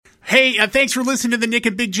Hey, thanks for listening to the Nick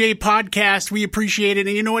and Big J podcast. We appreciate it.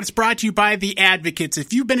 And you know what? It's brought to you by The Advocates.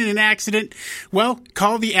 If you've been in an accident, well,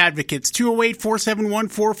 call The Advocates.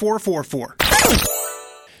 208-471-4444.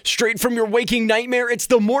 Straight from your waking nightmare, it's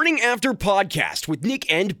the Morning After podcast with Nick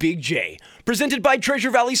and Big J. Presented by Treasure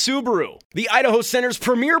Valley Subaru, the Idaho Center's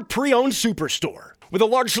premier pre-owned superstore. With a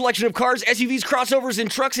large selection of cars, SUVs, crossovers, and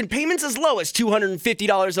trucks, and payments as low as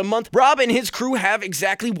 $250 a month, Rob and his crew have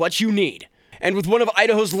exactly what you need. And with one of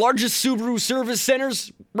Idaho's largest Subaru service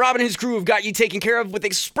centers, Rob and his crew have got you taken care of with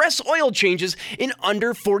express oil changes in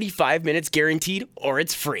under 45 minutes guaranteed, or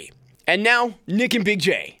it's free. And now, Nick and Big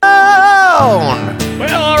J.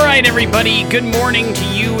 Well, all right, everybody. Good morning to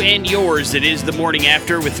you and yours. It is the Morning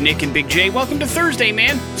After with Nick and Big J. Welcome to Thursday,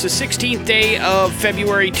 man. It's the 16th day of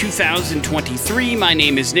February 2023. My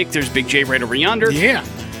name is Nick. There's Big J right over yonder. Yeah.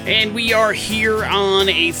 And we are here on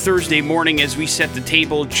a Thursday morning as we set the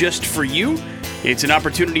table just for you. It's an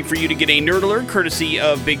opportunity for you to get a Nerd Alert courtesy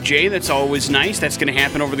of Big J. That's always nice. That's going to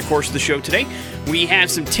happen over the course of the show today. We have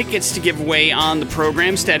some tickets to give away on the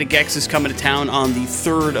program. Static X is coming to town on the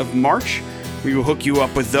 3rd of March. We will hook you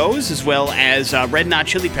up with those, as well as Red Hot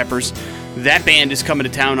Chili Peppers. That band is coming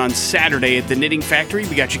to town on Saturday at the Knitting Factory.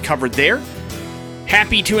 We got you covered there.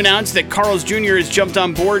 Happy to announce that Carl's Jr. has jumped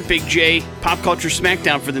on board Big J Pop Culture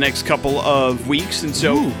Smackdown for the next couple of weeks. And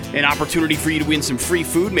so an opportunity for you to win some free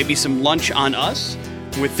food, maybe some lunch on us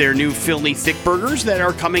with their new Philly Thick Burgers that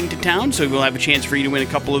are coming to town. So we'll have a chance for you to win a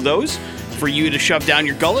couple of those for you to shove down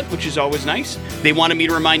your gullet, which is always nice. They wanted me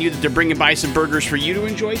to remind you that they're bringing by some burgers for you to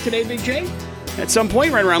enjoy today, Big J, at some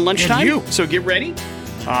point right around lunchtime. So get ready.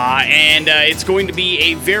 And it's going to be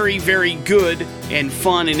a very, very good and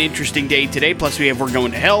fun and interesting day today. Plus, We're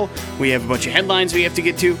Going to Hell. We have a bunch of headlines we have to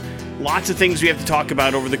get to. Lots of things we have to talk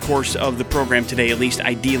about over the course of the program today, at least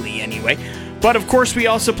ideally anyway. But, of course, we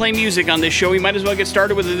also play music on this show. We might as well get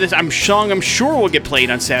started with this. I'm sure will get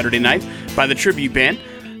played on Saturday night by the tribute band.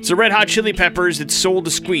 It's the Red Hot Chili Peppers. It's Soul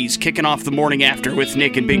to Squeeze, kicking off the Morning After with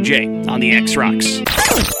Nick and Big J on the X-Rocks.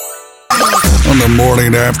 On the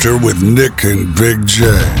Morning After with Nick and Big J.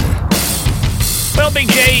 Well, Big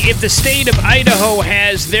J, if the state of Idaho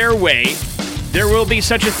has their way, there will be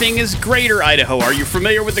such a thing as Greater Idaho. Are you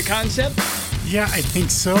familiar with the concept? Yeah, I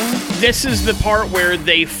think so. This is the part where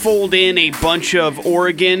they fold in a bunch of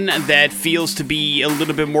Oregon that feels to be a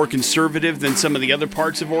little bit more conservative than some of the other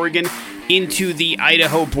parts of Oregon into the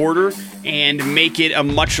Idaho border and make it a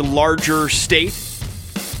much larger state.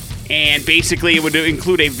 And basically, it would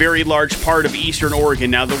include a very large part of eastern Oregon.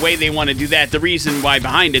 Now, the way they want to do that, the reason why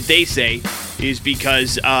behind it, they say, is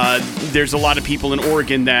because there's a lot of people in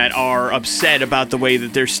Oregon that are upset about the way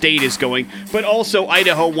that their state is going. But also,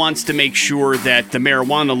 Idaho wants to make sure that the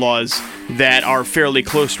marijuana laws that are fairly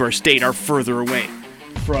close to our state are further away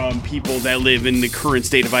from people that live in the current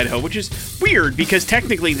state of Idaho, which is weird because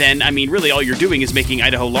technically then, I mean, really all you're doing is making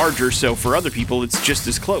Idaho larger, so for other people, it's just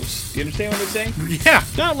as close. Do you understand what I'm saying? Yeah.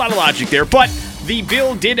 Not a lot of logic there, but the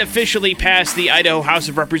bill did officially pass the Idaho House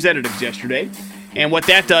of Representatives yesterday, and what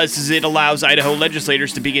that does is it allows Idaho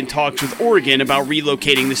legislators to begin talks with Oregon about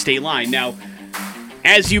relocating the state line. Now,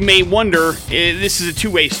 as you may wonder, this is a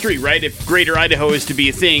two-way street, right? If Greater Idaho is to be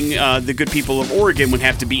a thing, the good people of Oregon would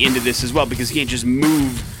have to be into this as well because you can't just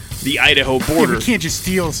move the Idaho border. Yeah, we can't just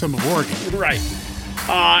steal some of Oregon. Right.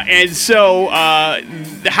 And so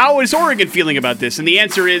how is Oregon feeling about this? And the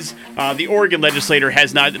answer is the Oregon legislature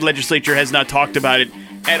has not talked about it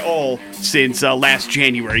at all since last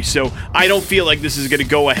January. So I don't feel like this is going to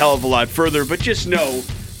go a hell of a lot further, but just know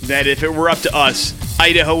that if it were up to us,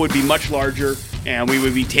 Idaho would be much larger, and we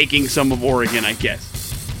would be taking some of Oregon, I guess.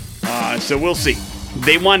 So we'll see.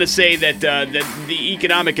 They want to say that the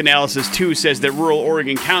economic analysis, too, says that rural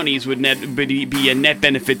Oregon counties would be a net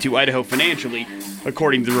benefit to Idaho financially,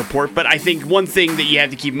 according to the report. But I think one thing that you have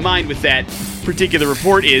to keep in mind with that particular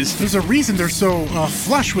report is... There's a reason they're so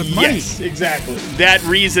flush with money. Yes, exactly. That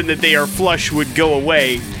reason that they are flush would go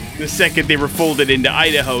away the second they were folded into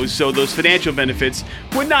Idaho, so those financial benefits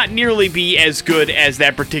would not nearly be as good as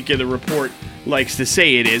that particular report likes to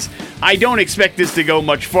say it is. I don't expect this to go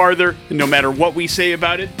much farther, no matter what we say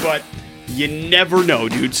about it, but you never know,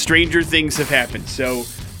 dude. Stranger things have happened. So,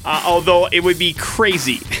 although it would be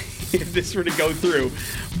crazy if this were to go through,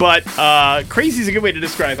 but crazy is a good way to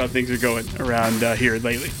describe how things are going around here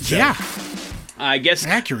lately. So, yeah. I guess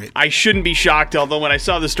accurate. I shouldn't be shocked, although when I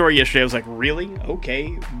saw the story yesterday, I was like, really?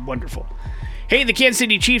 Okay, wonderful. Hey, the Kansas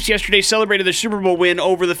City Chiefs yesterday celebrated their Super Bowl win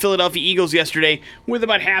over the Philadelphia Eagles yesterday with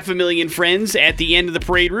about 500,000 friends at the end of the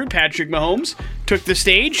parade route. Patrick Mahomes took the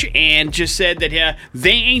stage and just said that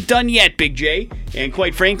they ain't done yet, Big J. And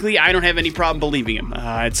quite frankly, I don't have any problem believing him.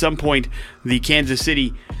 At some point, the Kansas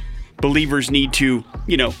City believers need to,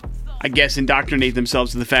 I guess, indoctrinate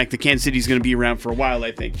themselves to the fact that Kansas City's going to be around for a while,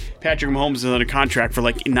 I think. Patrick Mahomes is under contract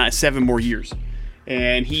for 7 more years.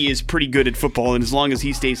 And he is pretty good at football, and as long as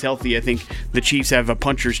he stays healthy, I think the Chiefs have a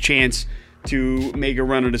puncher's chance to make a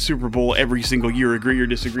run at a Super Bowl every single year. Agree or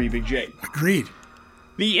disagree, Big J? Agreed.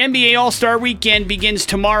 The NBA All-Star Weekend begins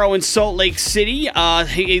tomorrow in Salt Lake City,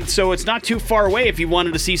 so it's not too far away if you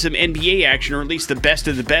wanted to see some NBA action, or at least the best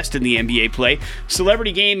of the best in the NBA play.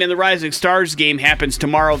 Celebrity Game and the Rising Stars Game happens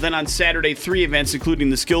tomorrow. Then on Saturday, 3 events,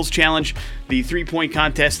 including the Skills Challenge, the 3-point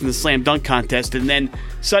contest, and the Slam Dunk Contest. And then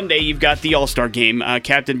Sunday, you've got the All-Star Game,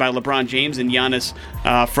 captained by LeBron James and Giannis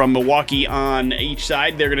from Milwaukee on each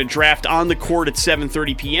side. They're going to draft on the court at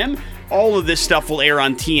 7:30 p.m., All of this stuff will air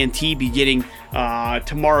on TNT beginning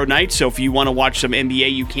tomorrow night, so if you want to watch some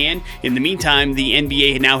NBA, you can. In the meantime, the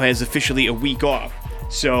NBA now has officially a week off,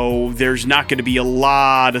 so there's not going to be a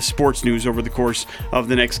lot of sports news over the course of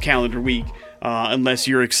the next calendar week, unless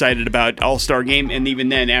you're excited about All-Star Game, and even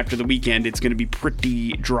then, after the weekend, it's going to be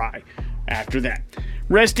pretty dry after that.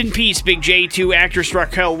 Rest in peace, Big J, to actress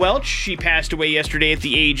Raquel Welch. She passed away yesterday at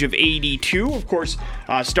the age of 82. Of course,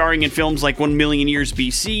 starring in films like 1 Million Years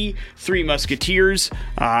BC, Three Musketeers.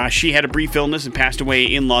 She had a brief illness and passed away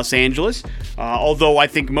in Los Angeles. Although I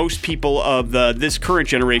think most people of this current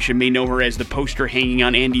generation may know her as the poster hanging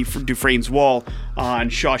on Andy Dufresne's wall on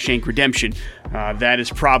Shawshank Redemption. That is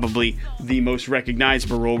probably the most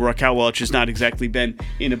recognizable role. Raquel Welch has not exactly been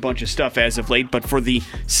in a bunch of stuff as of late, but for the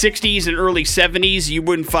 60s and early 70s, you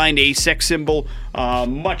wouldn't find a sex symbol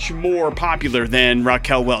much more popular than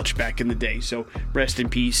Raquel Welch back in the day. So rest in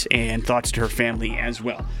peace, and thoughts to her family as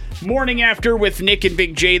well. Morning After with Nick and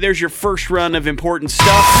Big J. There's your first run of important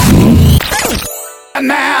stuff.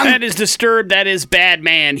 That is Disturbed. That is Bad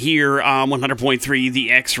Man here on 100.3 The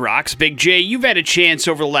X Rocks. Big J, you've had a chance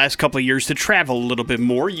over the last couple of years to travel a little bit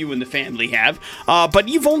more. You and the family have. But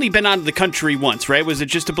you've only been out of the country once, right? Was it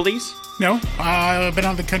just to Belize? No, I've been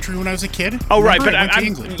out of the country when I was a kid. Oh, right. But I went to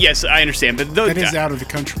England. Yes, I understand. But that is out of the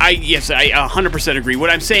country. I 100% agree. What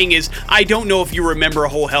I'm saying is, I don't know if you remember a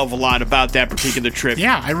whole hell of a lot about that particular trip.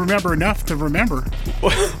 Yeah, I remember enough to remember.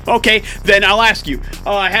 Okay, then I'll ask you.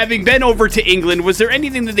 Having been over to England, was there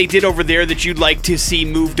anything that they did over there that you'd like to see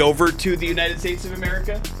moved over to the United States of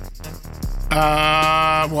America?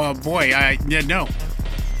 Well, boy, no.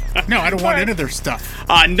 No, I don't want any of their stuff.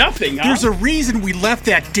 Nothing, huh? There's a reason we left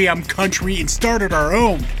that damn country and started our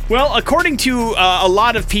own. Well, according to a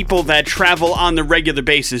lot of people that travel on the regular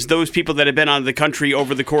basis, those people that have been out of the country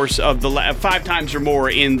over the course of the 5 times or more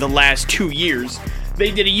in the last 2 years,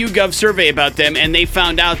 they did a YouGov survey about them, and they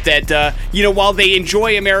found out that, while they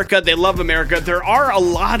enjoy America, they love America, there are a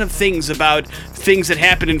lot of things about things that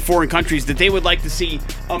happen in foreign countries that they would like to see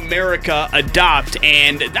America adopt,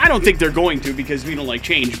 and I don't think they're going to because we don't like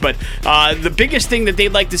change, but the biggest thing that they'd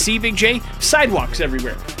like to see, Big J, sidewalks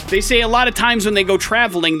everywhere. They say a lot of times when they go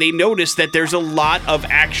traveling, they notice that there's a lot of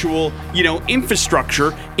actual,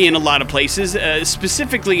 infrastructure in a lot of places,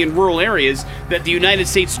 specifically in rural areas, that the United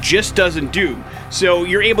States just doesn't do. So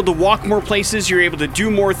you're able to walk more places, you're able to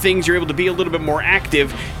do more things, you're able to be a little bit more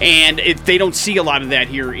active, and they don't see a lot of that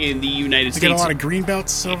here in the United States. They get a lot of green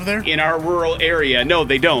belts over there? In our rural area. No,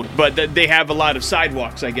 they don't, but they have a lot of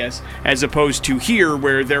sidewalks, I guess, as opposed to here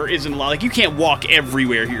where there isn't a lot. Like, you can't walk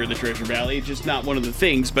everywhere here in the Treasure Valley. It's just not one of the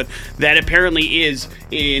things, but that apparently is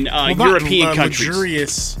in European countries.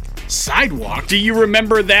 Luxurious sidewalk. Do you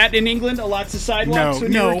remember that in England? Lots of sidewalks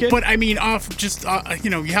when you were a kid? But I mean, you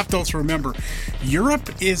have to also remember, Europe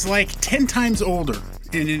is like 10 times older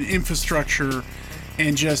in infrastructure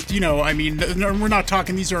and just, we're not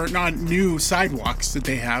talking, these are not new sidewalks that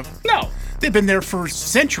they have. No. They've been there for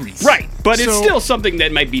centuries. Right, but it's still something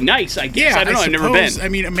that might be nice, I guess. Yeah, I don't know, I've never been. I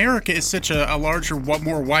mean, America is such a larger,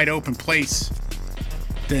 more wide open place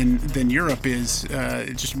than Europe is.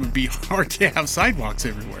 It just would be hard to have sidewalks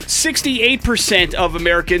everywhere. 68% of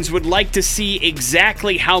Americans would like to see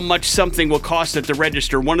exactly how much something will cost at the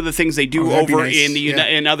register. One of the things they do over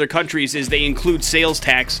in other countries is they include sales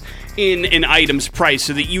tax in an item's price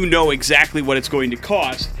so that you know exactly what it's going to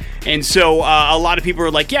cost. And so a lot of people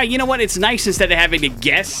are like, yeah, you know what? It's nice instead of having to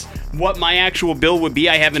guess what my actual bill would be,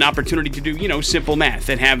 I have an opportunity to do, simple math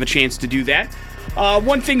and have a chance to do that.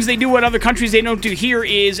 One things they do in other countries they don't do here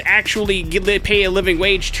is actually pay a living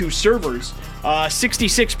wage to servers.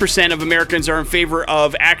 66% of Americans are in favor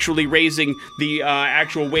of actually raising the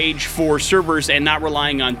actual wage for servers and not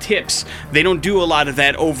relying on tips. They don't do a lot of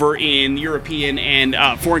that over in European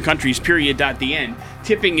and foreign countries, period, at the end.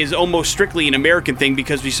 tipping is almost strictly an American thing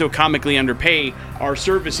because we so comically underpay our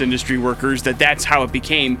service industry workers that's how it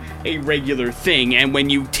became a regular thing. And when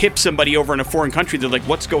you tip somebody over in a foreign country, they're like,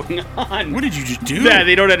 what's going on? What did you just do? Yeah,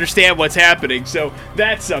 they don't understand what's happening. So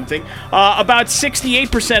that's something. About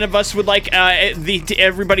 68% of us would like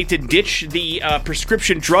everybody to ditch the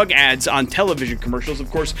prescription drug ads on television commercials.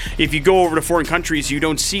 Of course, if you go over to foreign countries, you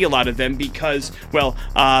don't see a lot of them because, well,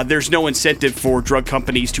 there's no incentive for drug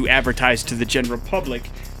companies to advertise to the general public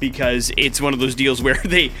because it's one of those deals where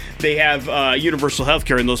they have universal health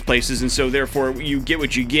care in those places, and so therefore you get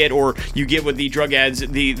what you get, or you get what the drug ads.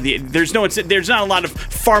 There's not a lot of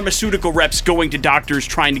pharmaceutical reps going to doctors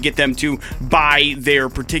trying to get them to buy their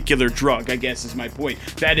particular drug, I guess is my point.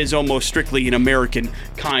 That is almost strictly an American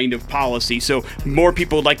kind of policy. So more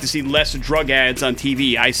people would like to see less drug ads on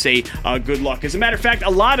TV. I say good luck. As a matter of fact, a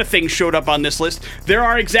lot of things showed up on this list. There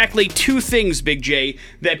are exactly 2 things, Big J,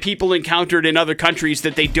 that people encountered in other countries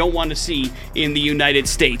that they don't want to see in the United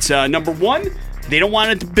States. Number 1, they don't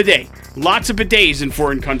want a bidet. Lots of bidets in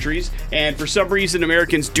foreign countries, and for some reason,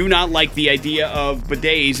 Americans do not like the idea of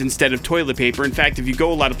bidets instead of toilet paper. In fact, if you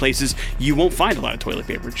go a lot of places, you won't find a lot of toilet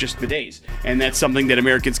paper. It's just bidets, and that's something that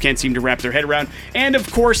Americans can't seem to wrap their head around. And of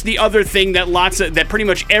course, the other thing that pretty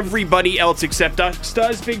much everybody else except us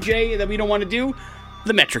does, Big J, that we don't want to do,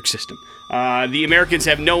 the metric system. The Americans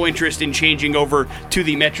have no interest in changing over to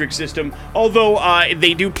the metric system, although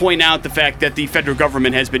they do point out the fact that the federal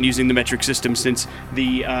government has been using the metric system since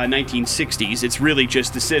the 1960s. It's really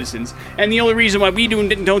just the citizens. And the only reason why we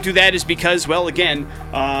don't do that is because, well, again,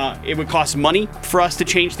 it would cost money for us to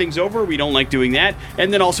change things over. We don't like doing that.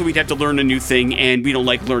 And then also we'd have to learn a new thing, and we don't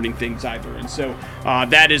like learning things either. And so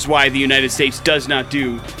that is why the United States does not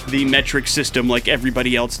do the metric system like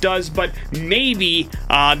everybody else does. But maybe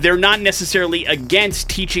they're not necessarily against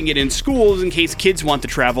teaching it in schools in case kids want to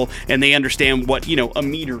travel and they understand what, a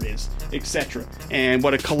meter is, etc., and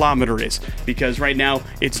what a kilometer is, because right now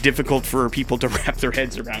it's difficult for people to wrap their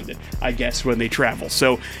heads around it, I guess, when they travel.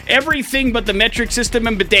 So everything but the metric system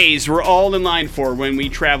and bidets we're all in line for when we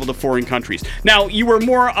travel to foreign countries. Now, you were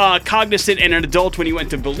more cognizant and an adult when you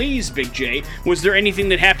went to Belize, Big J. Was there anything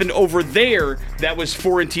that happened over there that was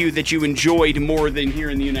foreign to you that you enjoyed more than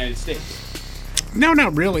here in the United States? No,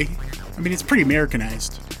 not really. I mean, it's pretty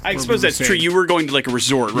Americanized. I suppose that's true. You were going to like a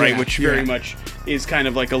resort, right? Yeah, Which very much is kind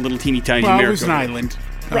of like a little teeny tiny Well, America. it was an island.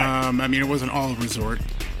 Right. I mean, it wasn't all a resort.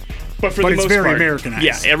 But for But the it's most very part, Americanized.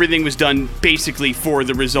 Yeah, everything was done basically for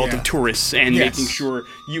the result Yeah. of tourists and Yes. making sure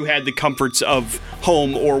you had the comforts of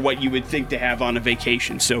home or what you would think to have on a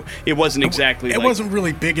vacation. So it wasn't exactly It wasn't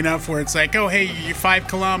really big enough where it's like, oh, hey, you're 5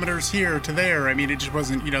 kilometers here to there. I mean, it just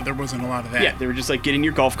wasn't, there wasn't a lot of that. Yeah, they were just like, get in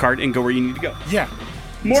your golf cart and go where you need to go. Yeah.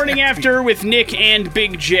 Morning Exactly. After with Nick and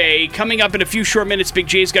Big J. Coming up in a few short minutes, Big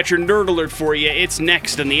J's got your nerd alert for you. It's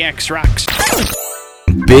next on the X Rocks.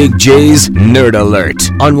 Big J's Nerd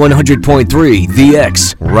Alert on 100.3 The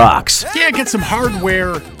X Rocks. Yeah, get some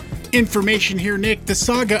hardware information here, Nick. The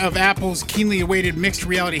saga of Apple's keenly awaited mixed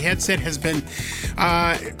reality headset has been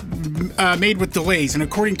made with delays, and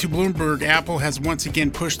according to Bloomberg, Apple has once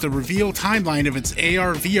again pushed the reveal timeline of its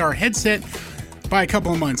AR/VR headset by a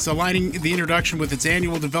couple of months, aligning the introduction with its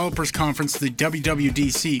annual developers conference, the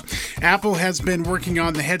WWDC. Apple has been working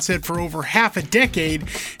on the headset for over half a decade,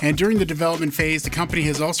 and during the development phase, the company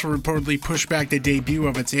has also reportedly pushed back the debut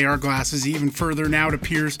of its AR glasses even further. Now it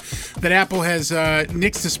appears that Apple has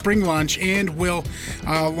nixed the spring launch and will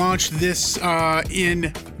launch this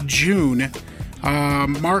in June.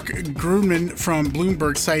 Mark Grunman from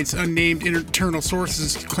Bloomberg cites unnamed internal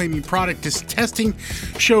sources claiming product testing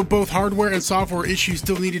showed both hardware and software issues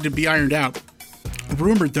still needed to be ironed out.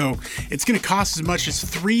 Rumored, though, it's going to cost as much as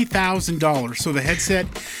 $3,000. So the headset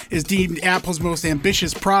is deemed Apple's most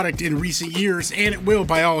ambitious product in recent years, and it will,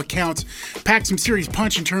 by all accounts, pack some serious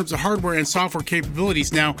punch in terms of hardware and software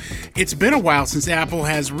capabilities. Now, it's been a while since Apple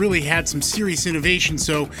has really had some serious innovation,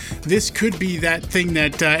 so this could be that thing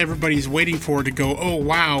that everybody's waiting for to go, oh,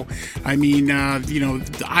 wow. I mean,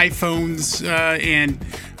 the iPhones and,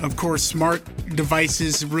 of course, smart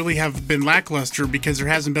devices really have been lackluster because there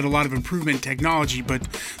hasn't been a lot of improvement in technology, but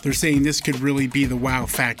they're saying this could really be the wow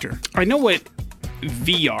factor. I know what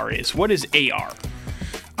VR is. What is AR?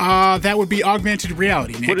 That would be augmented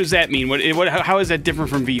reality, Nick. What does that mean? How is that different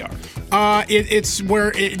from VR? It's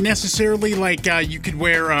where it necessarily, like, you could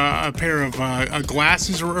wear a pair of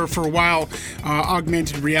glasses, or for a while,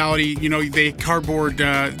 augmented reality, the cardboard,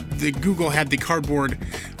 the Google had the cardboard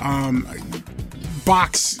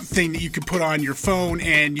box thing that you could put on your phone,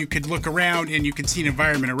 and you could look around and you could see an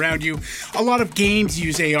environment around you. A lot of games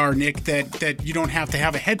use AR, Nick, that you don't have to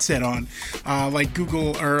have a headset on, like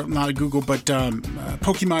Google, or not Google, but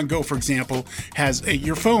Pokemon Go, for example,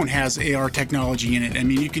 your phone has AR technology in it. I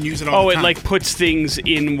mean, you can use it all the time. It like puts things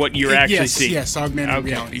in what you're actually seeing. Yes, augmented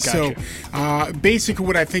reality. Gotcha. So basically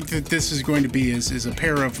what I think that this is going to be is a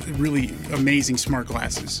pair of really amazing smart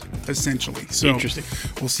glasses, essentially. So interesting.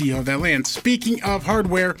 We'll see how that lands. Speaking of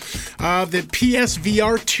hardware, the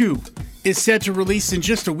PSVR 2 is set to release in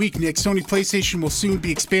just a week, Nick. Sony PlayStation will soon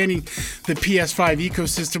be expanding the PS5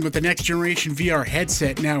 ecosystem with the next generation VR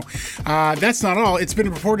headset. Now, that's not all. It's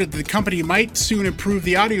been reported that the company might soon improve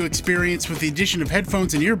the audio experience with the addition of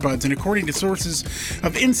headphones and earbuds. And according to sources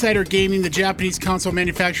of Insider Gaming, the Japanese console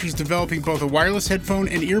manufacturer is developing both a wireless headphone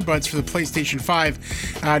and earbuds for the PlayStation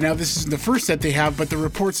 5. Now, this isn't the first that they have, but the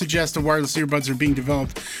report suggests the wireless earbuds are being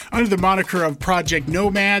developed under the moniker of Project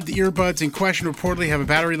Nomad. The earbuds in question reportedly have a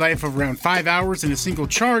battery life of around 5 hours in a single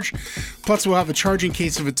charge. Plus, will have a charging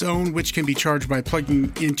case of its own, which can be charged by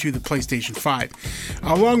plugging into the PlayStation 5.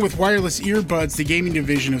 Along with wireless earbuds, the gaming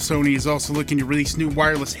division of Sony is also looking to release new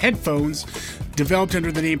wireless headphones developed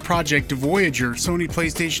under the name Project Voyager. Sony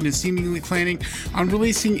PlayStation is seemingly planning on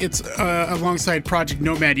releasing its alongside Project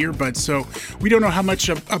Nomad earbuds. So we don't know how much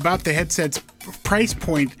about the headset's price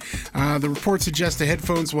point. The report suggests the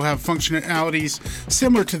headphones will have functionalities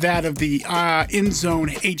similar to that of the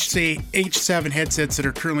InZone H7 headsets that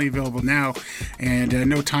are currently available now, and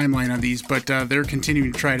no timeline on these, but they're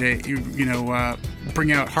continuing to try to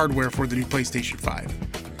bring out hardware for the new PlayStation 5.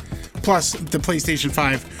 Plus, the PlayStation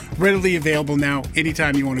 5 readily available now.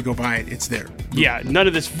 Anytime you want to go buy it, it's there. Yeah, none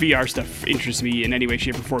of this VR stuff interests me in any way,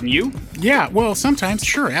 shape, or form. You? Yeah, well, sometimes,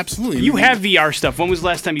 sure, absolutely. You have VR stuff. When was the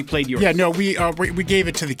last time you played yours? Yeah, no, we gave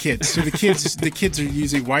it to the kids. So the kids are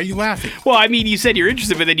using. Why are you laughing? Well, I mean, you said you're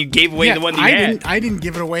interested, but then you gave away the one that you had. I didn't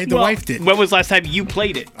give it away. The wife did. When was the last time you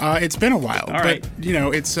played it? It's been a while. All right.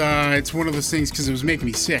 But it's one of those things because it was making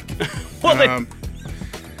me sick. Well, then.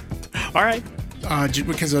 All right.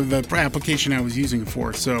 Because of the application I was using it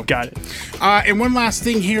for. So got it. And one last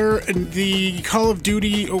thing here, the Call of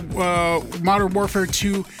Duty Modern Warfare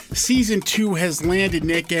 2 Season 2 has landed,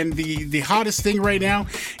 Nick, and the hottest thing right now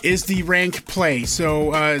is the ranked play.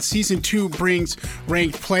 So Season 2 brings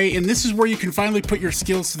ranked play, and this is where you can finally put your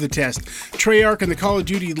skills to the test. Treyarch and the Call of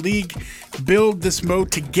Duty League build this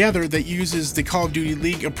mode together that uses the Call of Duty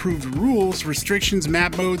League approved rules, restrictions,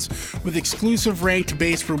 map modes with exclusive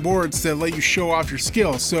ranked-based rewards that let you show off your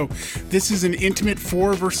skills. So this is an intimate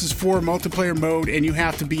 4 versus 4 multiplayer mode, and you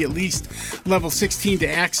have to be at least level 16 to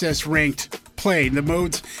access ranked play. The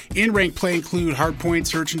modes in ranked play include hardpoint,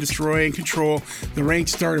 search and destroy, and control. The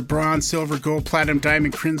ranks start at bronze, silver, gold, platinum,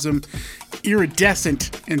 diamond, crimson,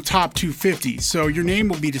 iridescent, and top 250. So your name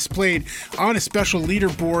will be displayed on a special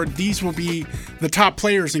leaderboard. These will be the top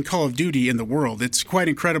players in Call of Duty in the world. It's quite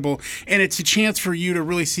incredible, and it's a chance for you to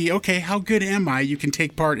really see, okay, how good am I? You can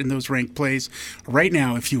take part in those ranked plays right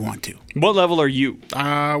now if you want to. What level are you?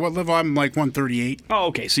 What level? I'm like 138. Oh,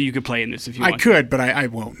 okay, so you could play in this if you want. I could, but I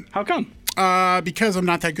won't. How come? Because I'm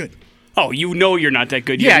not that good. Oh, you know you're not that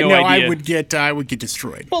good. You Yeah, have no idea. I would get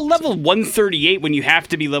destroyed. Well, level 138 when you have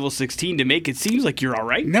to be level 16 to make it seems like you're all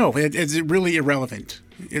right. No, it's really irrelevant.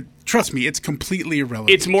 Trust me, it's completely irrelevant.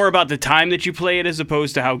 It's more about the time that you play it as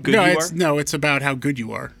opposed to how good you are? No, it's about how good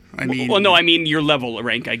you are. I mean your level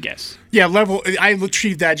rank, I guess. Yeah, level. I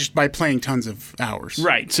achieved that just by playing tons of hours.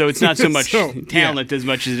 Right, so it's not so much talent as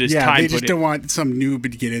much as it is time. Yeah, they just don't want some noob to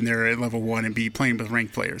get in there at level 1 and be playing with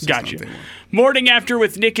ranked players. Gotcha. Morning After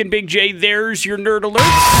with Nick and Big J. There's your nerd alert.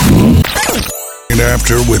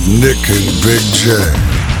 After with Nick and Big J.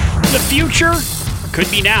 The future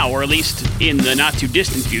could be now, or at least in the not too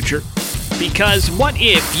distant future. Because what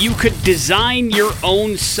if you could design your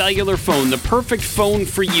own cellular phone, the perfect phone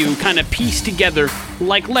for you, kind of pieced together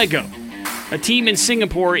like Lego? A team in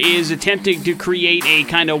Singapore is attempting to create a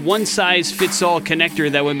kind of one-size-fits-all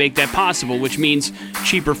connector that would make that possible, which means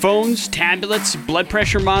cheaper phones, tablets, blood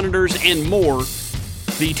pressure monitors, and more.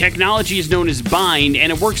 The technology is known as Bind,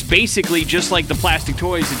 and it works basically just like the plastic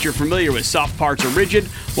toys that you're familiar with. Soft parts are rigid,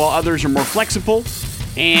 while others are more flexible.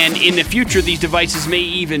 And in the future, these devices may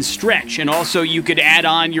even stretch. And also, you could add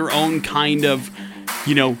on your own kind of,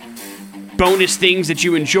 bonus things that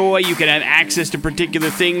you enjoy. You could have access to particular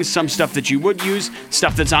things, some stuff that you would use,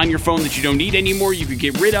 stuff that's on your phone that you don't need anymore, you could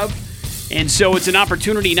get rid of. And so it's an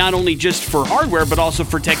opportunity not only just for hardware, but also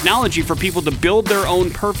for technology for people to build their own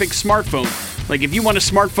perfect smartphone. Like if you want a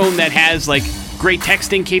smartphone that has like great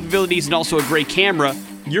texting capabilities and also a great camera,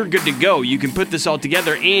 you're good to go. You can put this all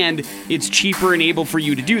together, and it's cheaper and able for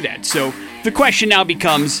you to do that. So the question now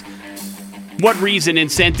becomes, what reason,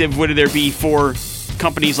 incentive would there be for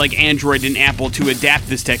companies like Android and Apple to adapt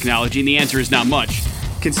this technology? And the answer is not much,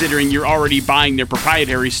 considering you're already buying their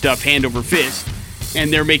proprietary stuff hand over fist,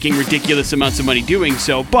 and they're making ridiculous amounts of money doing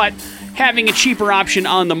so. But having a cheaper option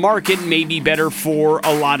on the market may be better for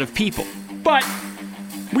a lot of people. But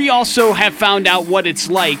we also have found out what it's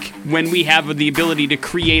like when we have the ability to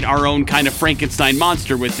create our own kind of Frankenstein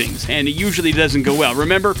monster with things, and it usually doesn't go well.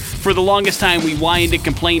 Remember, for the longest time, we whined and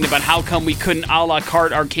complained about how come we couldn't a la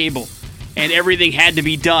carte our cable, and everything had to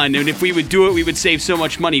be done, and if we would do it, we would save so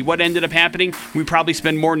much money. What ended up happening? We probably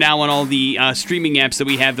spend more now on all the streaming apps that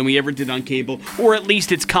we have than we ever did on cable, or at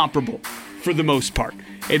least it's comparable for the most part.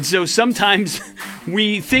 And so sometimes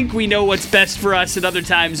we think we know what's best for us, and other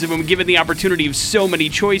times, when we're given the opportunity of so many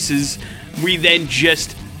choices, we then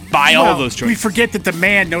just buy all those choices. We forget that the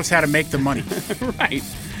man knows how to make the money. Right.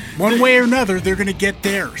 One way or another, they're going to get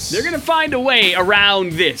theirs. They're going to find a way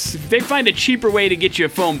around this. If they find a cheaper way to get you a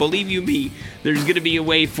phone, believe you me, there's going to be a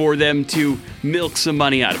way for them to milk some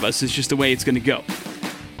money out of us. It's just the way it's going to go.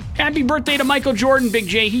 Happy birthday to Michael Jordan, Big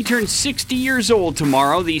J. He turns 60 years old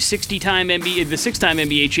tomorrow. The six-time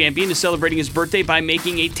NBA champion is celebrating his birthday by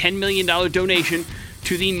making a $10 million donation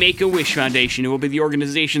to the Make-A-Wish Foundation. It will be the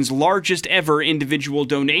organization's largest ever individual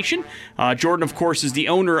donation. Jordan, of course, is the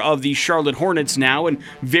owner of the Charlotte Hornets now, and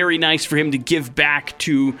very nice for him to give back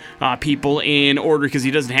to people in order, because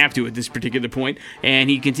he doesn't have to at this particular point,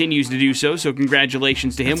 and he continues to do so, so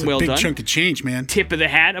congratulations to him. That's well done. a big chunk of change, man. Tip of the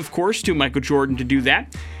hat, of course, to Michael Jordan to do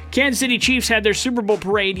that. Kansas City Chiefs had their Super Bowl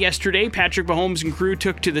parade yesterday. Patrick Mahomes and crew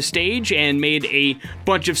took to the stage and made a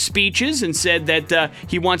bunch of speeches and said that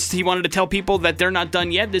he wanted to tell people that they're not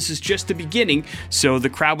done yet. This is just the beginning. So the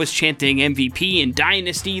crowd was chanting MVP and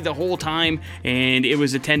Dynasty the whole time, and it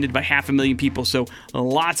was attended by 500,000 people. So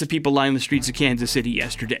lots of people lined the streets of Kansas City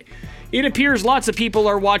yesterday. It appears lots of people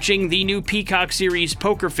are watching the new Peacock series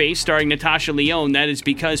Poker Face starring Natasha Lyonne. That is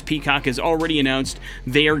because Peacock has already announced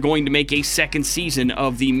they are going to make a second season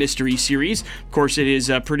of the mystery series. Of course, it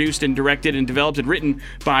is produced and directed and developed and written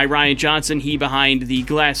by Rian Johnson. He behind the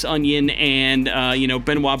Glass Onion and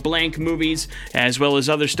Benoit Blanc movies, as well as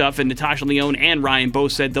other stuff. And Natasha Lyonne and Ryan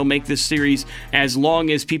both said they'll make this series as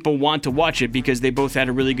long as people want to watch it, because they both had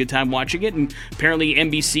a really good time watching it. And apparently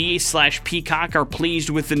NBC/Peacock are pleased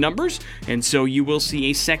with the numbers. And so you will see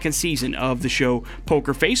a second season of the show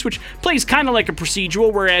Poker Face, which plays kind of like a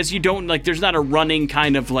procedural, whereas you don't, there's not a running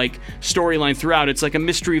kind of storyline throughout. It's like a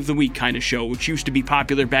mystery of the week kind of show, which used to be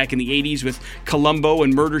popular back in the 80s with Columbo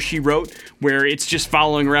and Murder, She Wrote, where it's just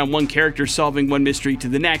following around one character solving one mystery to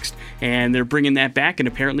the next, and they're bringing that back, and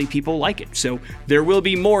apparently people like it. So there will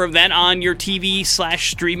be more of that on your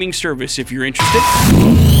TV/streaming service if you're interested.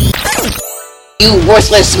 You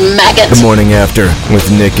worthless maggot! The Morning After with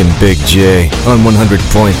Nick and Big J on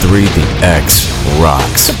 100.3 The X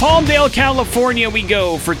Rocks. To Palmdale, California we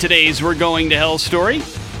go for today's We're Going to Hell story.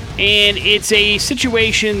 And it's a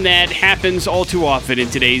situation that happens all too often in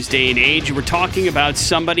today's day and age. We're talking about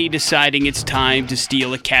somebody deciding it's time to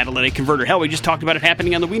steal a catalytic converter. Hell, we just talked about it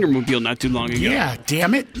happening on the Wienermobile not too long ago. Yeah,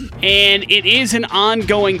 damn it. And it is an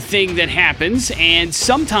ongoing thing that happens, and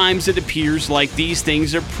sometimes it appears like these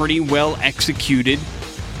things are pretty well executed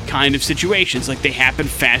kind of situations, like they happen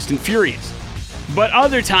fast and furious. But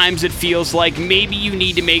other times it feels like maybe you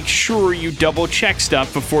need to make sure you double check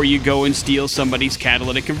stuff before you go and steal somebody's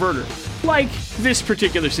catalytic converter. Like this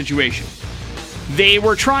particular situation. They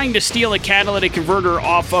were trying to steal a catalytic converter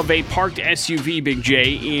off of a parked SUV, Big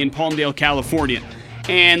J, in Palmdale, California.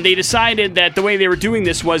 And they decided that the way they were doing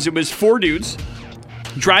this was it was four dudes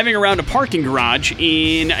driving around a parking garage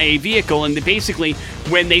in a vehicle, and basically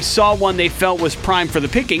when they saw one they felt was primed for the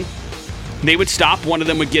picking, they would stop, one of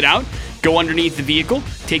them would get out, go underneath the vehicle,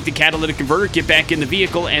 take the catalytic converter, get back in the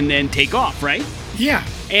vehicle, and then take off, right? Yeah.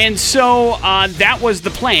 And so that was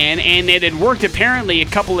the plan, and it had worked apparently a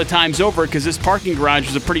couple of times over, because this parking garage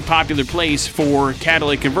was a pretty popular place for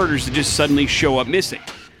catalytic converters to just suddenly show up missing.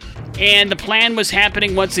 And the plan was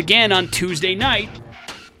happening once again on Tuesday night,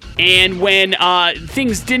 and when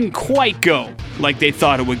things didn't quite go like they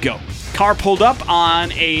thought it would go. Car pulled up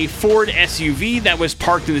on a Ford SUV that was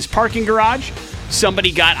parked in this parking garage.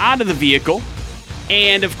 Somebody got out of the vehicle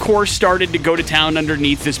and, of course, started to go to town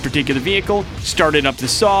underneath this particular vehicle, started up the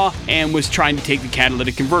saw, and was trying to take the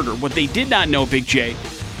catalytic converter. What they did not know, Big J,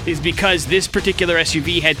 is because this particular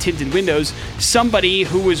SUV had tinted windows, somebody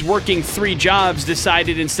who was working 3 jobs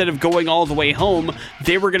decided instead of going all the way home,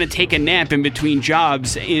 they were going to take a nap in between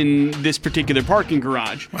jobs in this particular parking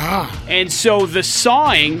garage. Ah. And so the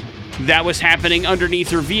sawing that was happening underneath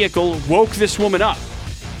her vehicle woke this woman up.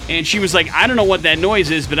 And she was like, I don't know what that noise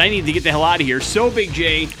is, but I need to get the hell out of here. So, Big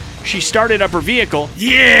J, she started up her vehicle.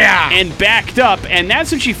 Yeah! And backed up. And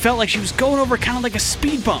that's when she felt like she was going over kind of like a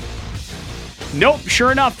speed bump. Nope,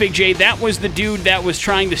 sure enough, Big J, that was the dude that was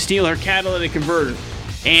trying to steal her catalytic converter.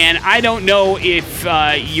 And I don't know if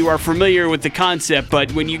you are familiar with the concept,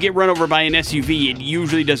 but when you get run over by an SUV, it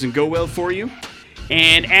usually doesn't go well for you.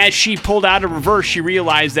 And as she pulled out of reverse, she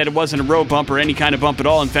realized that it wasn't a road bump or any kind of bump at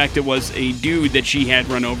all. In fact, it was a dude that she had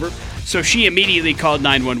run over. So she immediately called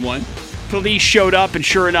 911. Police showed up, and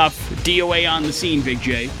sure enough, DOA on the scene, Big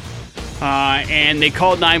J. And they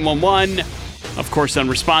called 911, of course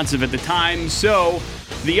unresponsive at the time. So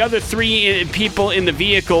the other 3 people in the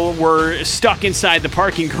vehicle were stuck inside the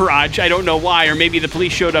parking garage. I don't know why, or maybe the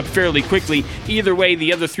police showed up fairly quickly. Either way,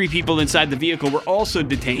 the other 3 people inside the vehicle were also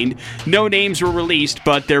detained. No names were released,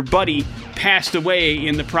 but their buddy passed away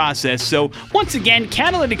in the process. So once again,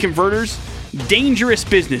 catalytic converters, dangerous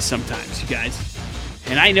business sometimes, you guys.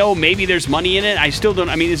 And I know maybe there's money in it. I still don't.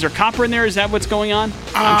 I mean, is there copper in there? Is that what's going on?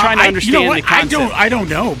 I'm trying to understand the concept. I don't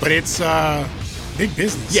know, but it's big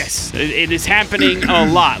business. Yes, it is happening a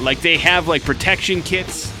lot. Like they have like protection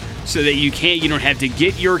kits so that you don't have to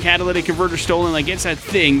get your catalytic converter stolen. Like it's that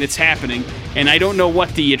thing that's happening. And I don't know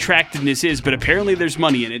what the attractiveness is, but apparently there's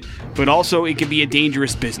money in it. But also it can be a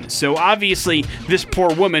dangerous business. So obviously this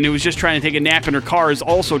poor woman who was just trying to take a nap in her car is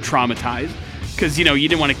also traumatized because, you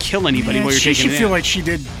didn't want to kill anybody while you're taking a nap. She should feel like she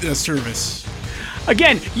did a service.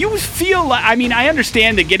 Again, you feel like, I mean, I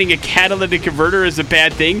understand that getting a catalytic converter is a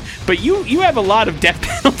bad thing, but you have a lot of death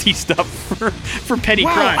penalty stuff for petty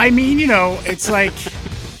crime. I mean, it's like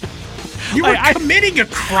you were committing a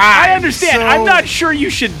crime. I understand. So I'm not sure you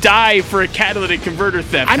should die for a catalytic converter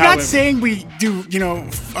theft. I'm not saying we do,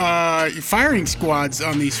 firing squads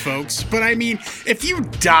on these folks, but I mean, if you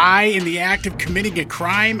die in the act of committing a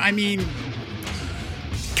crime, I mean,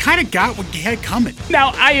 kind of got what you had coming.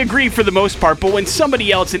 Now, I agree for the most part, but when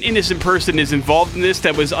somebody else, an innocent person, is involved in this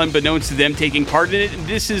that was unbeknownst to them taking part in it,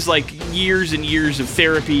 this is like years and years of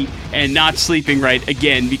therapy and not sleeping right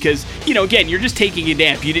again because, again, you're just taking a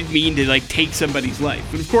nap. You didn't mean to, take somebody's life.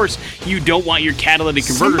 But, of course, you don't want your catalytic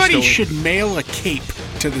converter Somebody stolen. should mail a cape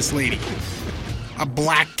to this lady. A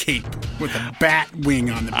black cape with a bat wing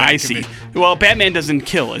on the back I of see. it. Well, Batman doesn't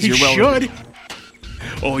kill, as He you're well should. aware.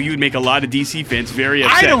 Oh, you would make a lot of DC fans very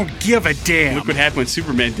upset. I don't give a damn. Look what happened when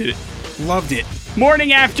Superman did it. Loved it.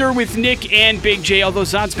 Morning After with Nick and Big J. Although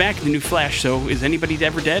Zod's back in the new Flash, so is anybody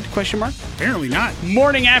ever dead? Question mark? Apparently not.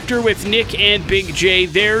 Morning After with Nick and Big J.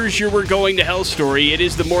 There's your We're Going to Hell story. It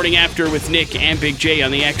is the Morning After with Nick and Big J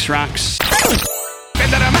on the X-Rocks.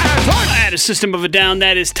 At a System of a Down,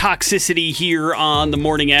 that is Toxicity here on the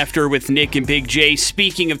Morning After with Nick and Big J.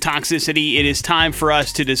 Speaking of toxicity, it is time for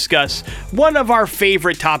us to discuss one of our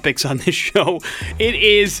favorite topics on this show. It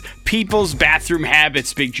is people's bathroom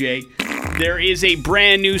habits, Big J. There is a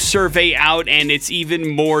brand new survey out, and it's even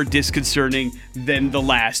more disconcerting than the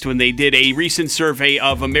last when they did a recent survey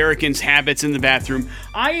of Americans' habits in the bathroom.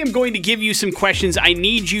 I am going to give you some questions. I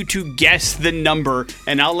need you to guess the number,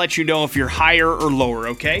 and I'll let you know if you're higher or lower,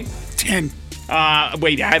 okay? 10.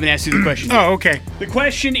 Wait, I haven't asked you the question yet. Oh, okay. The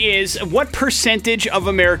question is, what percentage of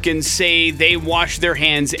Americans say they wash their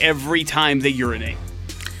hands every time they urinate?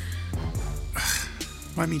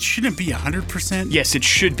 Well, I mean, shouldn't it be 100%? Yes, it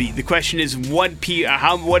should be. The question is, what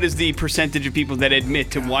is the percentage of people that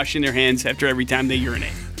admit to washing their hands after every time they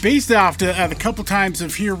urinate? Based off the couple times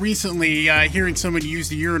of here recently hearing someone use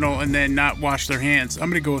the urinal and then not wash their hands, I'm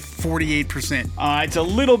going to go with 48%. It's a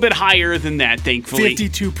little bit higher than that, thankfully.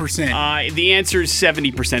 52%. The answer is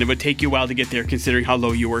 70%. It would take you a while to get there considering how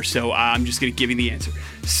low you were, so I'm just going to give you the answer.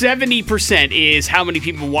 70% is how many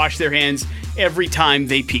people wash their hands every time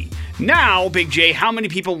they pee. Now, Big J, how many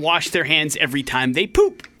people wash their hands every time they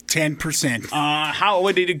poop? 10%.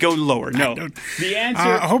 How did it go lower? No. The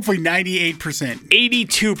answer... hopefully 98%.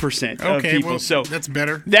 82% of people. Well, so that's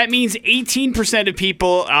better. That means 18% of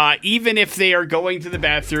people, even if they are going to the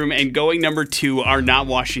bathroom and going number 2, are not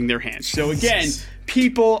washing their hands. So again,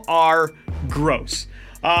 people are gross.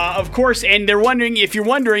 Of course, and they're wondering, if you're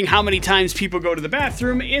wondering how many times people go to the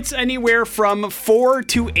bathroom, it's anywhere from 4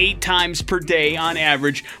 to 8 times per day on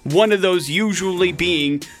average, one of those usually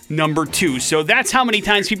being number 2. So that's how many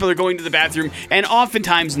times people are going to the bathroom and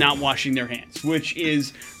oftentimes not washing their hands, which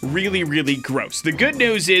is really, really gross. The good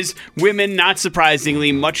news is women, not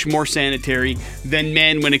surprisingly, much more sanitary than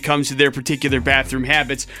men when it comes to their particular bathroom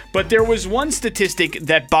habits. But there was one statistic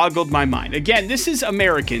that boggled my mind. Again, this is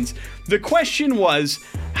Americans. The question was,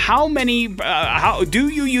 how do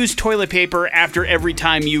you use toilet paper after every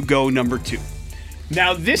time you go number 2?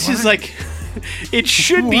 Now, this is like, it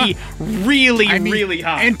should be really, really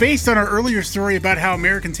high. And based on our earlier story about how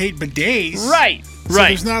Americans hate bidets. Right. So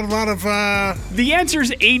there's not a lot of... The answer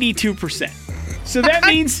is 82%. So that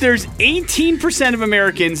means there's 18% of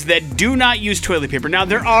Americans that do not use toilet paper. Now,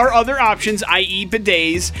 there are other options, i.e.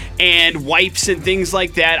 bidets and wipes and things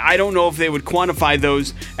like that. I don't know if they would quantify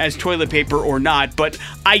those as toilet paper or not, but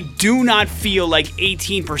I do not feel like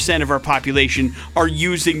 18% of our population are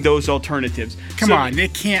using those alternatives. Come on,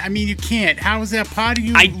 it can't. I mean, you can't. How is that potty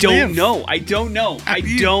you I live? don't know. I don't know.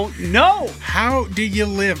 How do you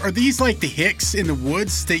live? Are these like the Hicks in the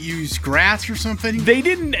woods that use grass or something? They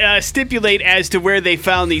didn't stipulate as to where they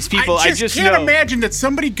found these people. I just can't imagine that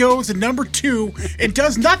somebody goes at number 2 and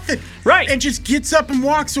does nothing. Right. And just gets up and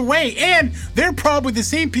walks away. And they're probably the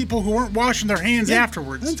same people who aren't washing their hands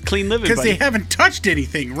afterwards. That's clean living, because buddy. they haven't touched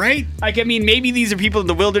anything, right? Like, I mean, maybe these are people in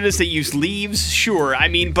the wilderness that use leaves, sure. I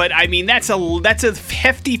mean, but I mean, that's a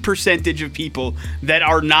hefty percentage of people that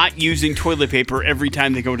are not using toilet paper every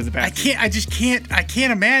time they go to the bathroom. I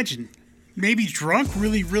can't imagine. Maybe drunk,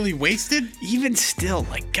 really, really wasted? Even still,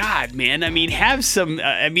 like, God, man. I mean, have some,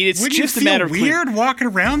 it's Wouldn't just you a matter feel of... weird walking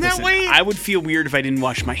around that way? I would feel weird if I didn't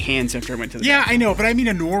wash my hands after I went to the bathroom. Yeah, I know, but I mean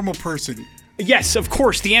a normal person. Yes, of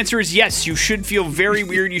course. The answer is yes. You should feel very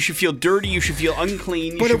weird. You should feel dirty. You should feel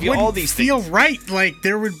unclean. You should feel all these things. But it wouldn't feel right. Like,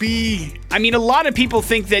 there would be... I mean, a lot of people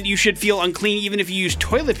think that you should feel unclean even if you use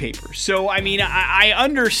toilet paper. So, I mean, I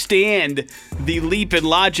understand the leap in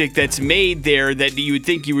logic that's made there that you would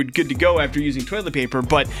think you were good to go after using toilet paper,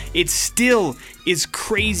 but it still is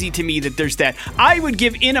crazy to me that there's that. I would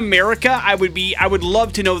give, in America, I would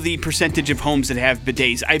love to know the percentage of homes that have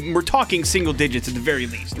bidets. We're talking single digits at the very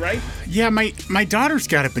least, right? Yeah, my daughter's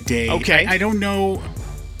got a bidet. Okay. I don't know...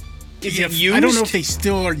 Is it used? I don't know if they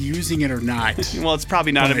still are using it or not. Well, it's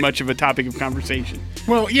probably not much of a topic of conversation.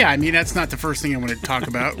 Well, yeah, I mean, that's not the first thing I want to talk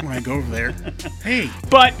about when I go over there. Hey.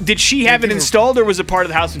 But did she have it installed, or was it part of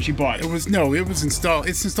the house when she bought it? It was installed.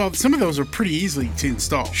 It's installed. Some of those are pretty easily to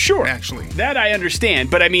install. Sure. Actually. That I understand.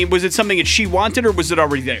 But, I mean, was it something that she wanted, or was it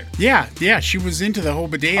already there? Yeah, she was into the whole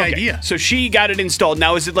bidet idea. So she got it installed.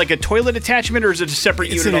 Now, is it like a toilet attachment, or is it a separate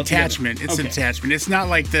unit altogether? It's an attachment. It's not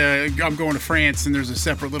like I'm going to France and there's a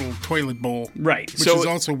separate little toilet bowl. Right. Which is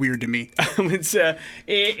also weird to me.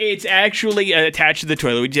 It's actually attached to the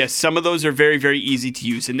toilet. Yes, some of those are very, very easy to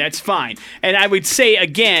use, and that's fine. And I would say,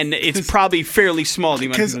 again, it's probably fairly small.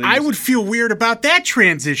 Because I would feel weird about that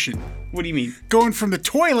transition. What do you mean? Going from the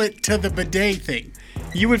toilet to the bidet thing.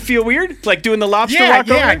 You would feel weird? Like doing the lobster walk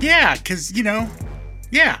over? Yeah, because,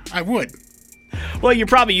 I would. Well, you're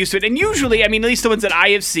probably used to it. And usually, I mean, at least the ones that I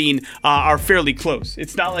have seen are fairly close.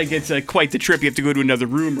 It's not like it's quite the trip. You have to go to another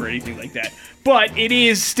room or anything like that. But it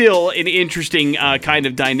is still an interesting kind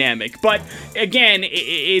of dynamic. But again,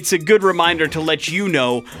 it's a good reminder to let you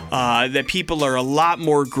know that people are a lot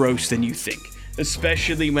more gross than you think,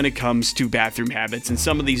 especially when it comes to bathroom habits. And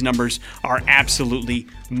some of these numbers are absolutely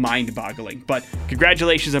mind-boggling. But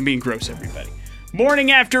congratulations on being gross, everybody.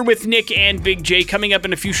 Morning After with Nick and Big J. Coming up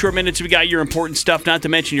in a few short minutes, we got your important stuff, not to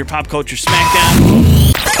mention your pop culture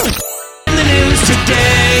smackdown. In the news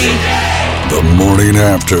today. The Morning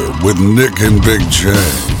After with Nick and Big J.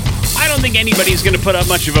 I don't think anybody's going to put up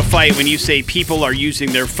much of a fight when you say people are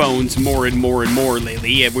using their phones more and more and more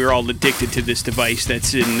lately. And we're all addicted to this device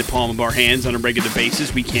that's in the palm of our hands on a regular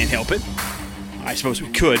basis. We can't help it. I suppose we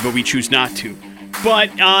could, but we choose not to.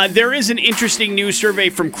 But there is an interesting new survey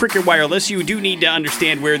from Cricket Wireless. You do need to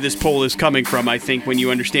understand where this poll is coming from, I think, when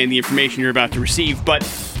you understand the information you're about to receive. But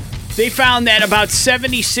they found that about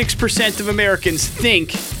 76% of Americans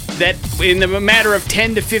think that in a matter of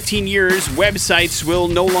 10 to 15 years, websites will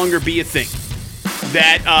no longer be a thing.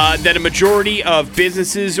 That a majority of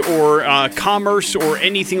businesses or commerce or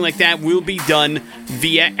anything like that will be done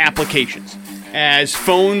via applications. As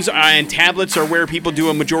phones and tablets are where people do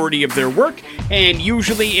a majority of their work, and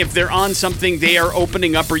usually if they're on something, they are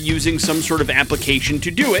opening up or using some sort of application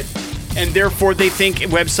to do it, and therefore they think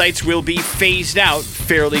websites will be phased out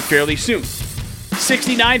fairly soon.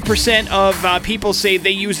 69% of people say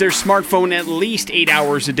they use their smartphone at least 8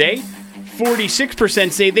 hours a day.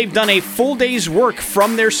 46% say they've done a full day's work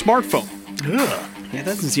from their smartphone. Ugh. Yeah, that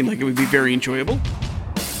doesn't seem like it would be very enjoyable.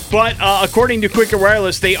 But according to Cricket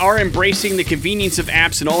Wireless, they are embracing the convenience of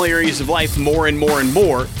apps in all areas of life more and more and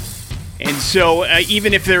more. And so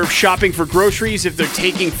even if they're shopping for groceries, if they're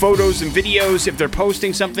taking photos and videos, if they're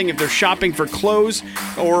posting something, if they're shopping for clothes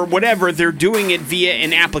or whatever, they're doing it via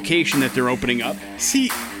an application that they're opening up. See,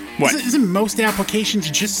 what? Isn't most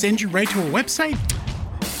applications just send you right to a website?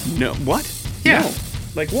 No. What? Yeah. No.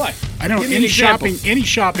 Like what? I don't know, Give me an example. any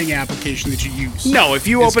shopping application that you use. No, if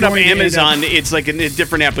you It's open up going to end Amazon, it's like a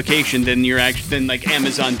different application than like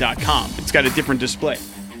Amazon.com. It's got a different display.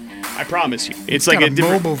 I promise you. It's like got a a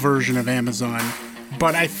different mobile version of Amazon,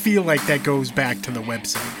 but I feel like that goes back to the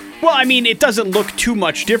website. Well, I mean, it doesn't look too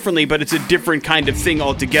much differently, but it's a different kind of thing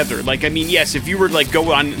altogether. Like, I mean, yes, if you were to, like,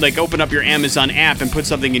 go on, like, open up your Amazon app and put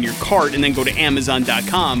something in your cart and then go to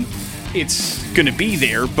Amazon.com, it's going to be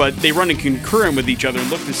there, but they run in concurrent with each other and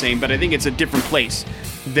look the same, but I think it's a different place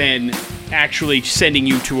than actually sending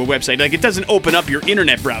you to a website. Like, it doesn't open up your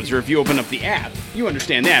internet browser if you open up the app. You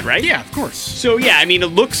understand that, right? Yeah, of course. So, yeah, I mean, it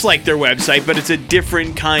looks like their website, but it's a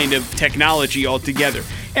different kind of technology altogether.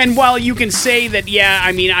 And while you can say that, yeah,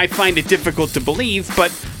 I mean, I find it difficult to believe,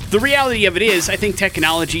 but the reality of it is, I think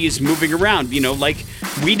technology is moving around. You know, like,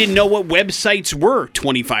 we didn't know what websites were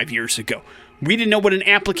 25 years ago. We didn't know what an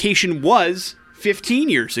application was 15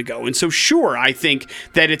 years ago. And so, sure, I think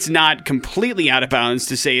that it's not completely out of bounds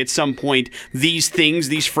to say at some point these things,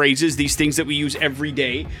 these phrases, these things that we use every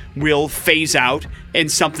day will phase out and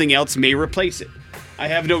something else may replace it. I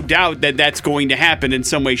have no doubt that that's going to happen in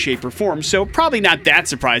some way, shape, or form. So probably not that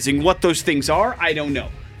surprising. What those things are, I don't know.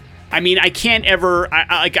 I mean, I can't ever,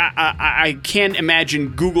 I can't imagine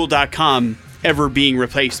Google.com ever being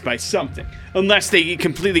replaced by something. Unless they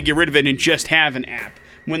completely get rid of it and just have an app.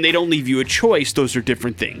 When they don't leave you a choice, those are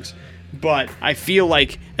different things. But I feel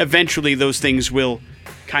like eventually those things will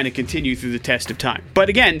kind of continue through the test of time. But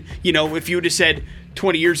again, you know, if you would have said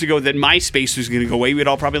 20 years ago that MySpace was going to go away, we'd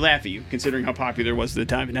all probably laugh at you, considering how popular it was at the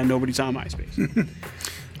time, and now nobody's on MySpace.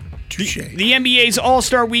 Touché. The NBA's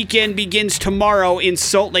All-Star Weekend begins tomorrow in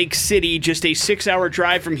Salt Lake City, just a 6-hour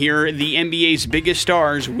drive from here. The NBA's biggest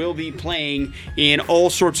stars will be playing in all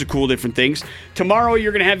sorts of cool different things. Tomorrow,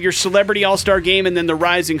 you're going to have your Celebrity All-Star Game and then the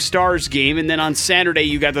Rising Stars Game. And then on Saturday,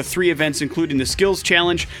 you got the 3 events, including the Skills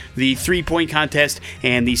Challenge, the 3-point contest,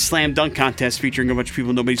 and the Slam Dunk Contest, featuring a bunch of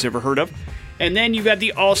people nobody's ever heard of. And then you got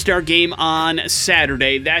the All-Star Game on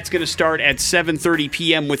Saturday. That's going to start at 7:30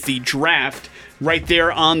 p.m. with the draft right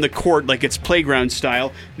there on the court, like it's playground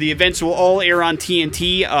style. The events will all air on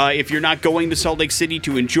TNT. If you're not going to Salt Lake City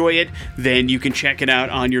to enjoy it, then you can check it out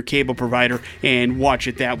on your cable provider and watch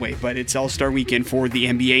it that way. But it's All-Star Weekend for the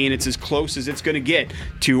NBA, and it's as close as it's going to get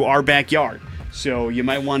to our backyard. So you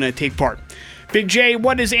might want to take part. Big J,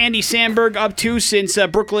 what is Andy Samberg up to since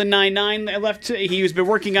Brooklyn Nine-Nine left? He's been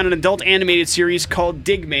working on an adult animated series called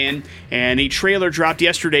Digman, and a trailer dropped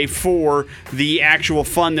yesterday for the actual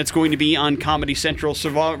fun that's going to be on Comedy Central,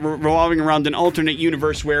 revolving around an alternate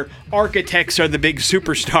universe where architects are the big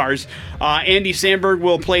superstars. Andy Samberg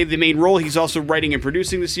will play the main role. He's also writing and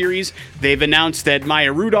producing the series. They've announced that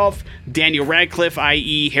Maya Rudolph, Daniel Radcliffe,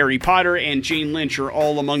 i.e. Harry Potter, and Jane Lynch are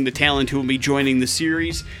all among the talent who will be joining the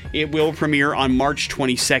series. It will premiere on March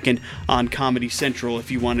 22nd on Comedy Central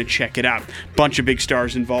if you want to check it out. Bunch of big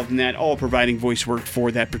stars involved in that, all providing voice work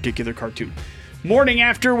for that particular cartoon. Morning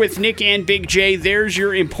After with Nick and Big J. There's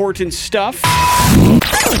your important stuff.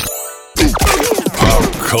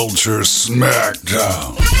 Pop Culture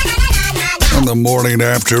Smackdown. On the Morning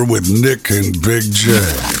After with Nick and Big J.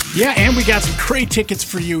 Yeah, and we got some great tickets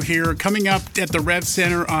for you here coming up at the Rev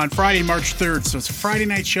Center on Friday, March 3rd. So it's a Friday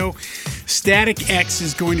night show. Static X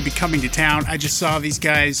is going to be coming to town. I just saw these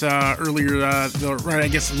guys earlier, I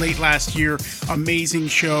guess late last year. Amazing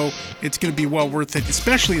show. It's going to be well worth it,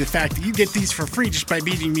 especially the fact that you get these for free just by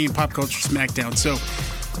meeting me in Pop Culture Smackdown. So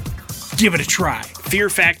give it a try. Fear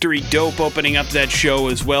Factory Dope opening up that show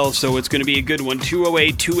as well, so it's going to be a good one.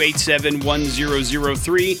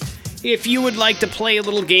 208-287-1003. If you would like to play a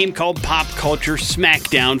little game called Pop Culture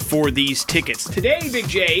Smackdown for these tickets. Today, Big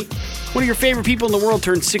J, one of your favorite people in the world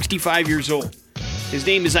turned 65 years old. His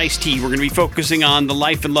name is Ice-T. We're going to be focusing on the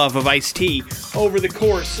life and love of Ice-T over the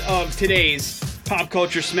course of today's Pop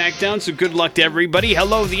Culture Smackdown, so good luck to everybody.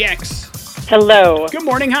 Hello, the X. Hello. Good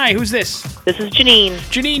morning. Hi, who's this? This is Janine.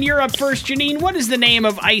 Janine, you're up first. Janine, what is the name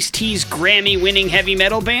of Ice-T's Grammy-winning heavy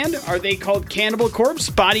metal band? Are they called Cannibal Corpse,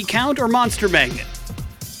 Body Count, or Monster Magnet?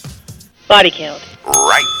 Body Count.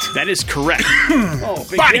 Right. That is correct. Oh,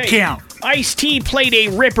 Big Body J. Count. Ice-T played a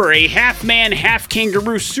Ripper, a half-man,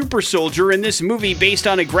 half-kangaroo super soldier in this movie based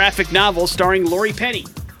on a graphic novel starring Lori Petty.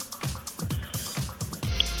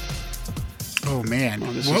 Oh, man.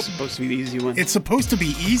 Oh, this is supposed to be the easy one. It's supposed to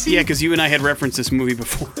be easy? Yeah, because you and I had referenced this movie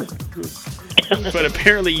before. But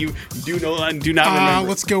apparently you do not remember.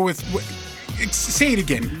 Let's go with... Say it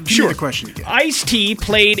again. Give Sure. me the question again. Ice-T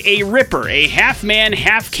played a Ripper, a half-man,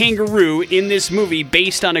 half-kangaroo in this movie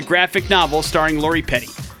based on a graphic novel starring Lori Petty.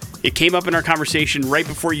 It came up in our conversation right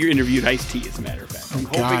before you interviewed Ice-T, as a matter of fact. I'm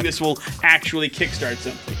hoping God. this will actually kickstart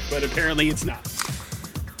something, but apparently it's not.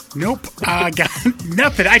 Nope. Got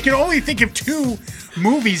nothing. I can only think of 2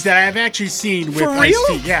 movies that I've actually seen with For real?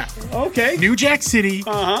 Ice-T. Yeah. Okay. New Jack City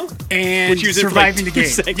and Which he was in for like Surviving the 2 Game.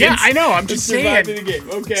 seconds. Yeah, I know. I'm just saying. Surviving the Game.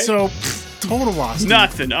 Okay. So, total loss. dude.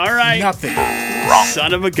 Nothing. All right. Nothing.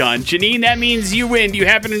 Son of a gun. Janine, that means you win. Do you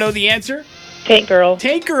happen to know the answer? Tank Girl.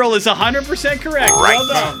 Tank Girl is 100% correct. Well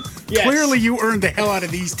done. Yes. Clearly, you earned the hell out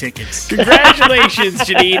of these tickets. Congratulations,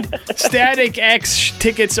 Janine. Static X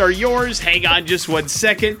tickets are yours. Hang on just 1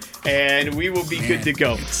 second, and we will be good to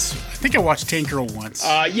go. I think I watched Tank Girl once.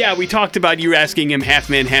 Yeah, we talked about you asking him half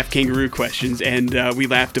man, half kangaroo questions, and we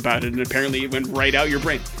laughed about it, and apparently it went right out your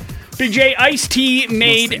brain. Big J, Ice-T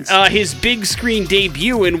made his big screen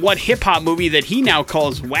debut in what hip-hop movie that he now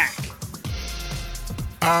calls whack?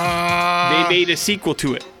 They made a sequel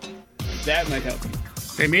to it. That might help you.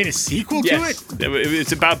 They made a sequel Yes, to it?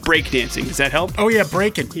 it's about breakdancing. Does that help? Oh, yeah,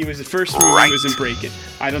 Breaking. He was the first movie he was in Breaking.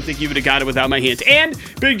 I don't think you would have got it without my hint. And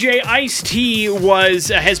Big J, Ice-T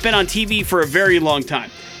has been on TV for a very long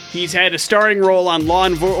time. He's had a starring role on Law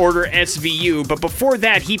 & Order SVU, but before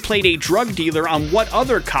that, he played a drug dealer on what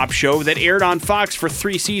other cop show that aired on Fox for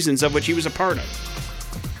 3 seasons, of which he was a part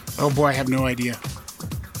of? Oh, boy, I have no idea.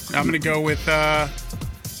 I'm going to go with, I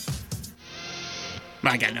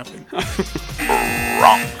got nothing.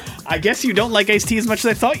 I guess you don't like Ice-T as much as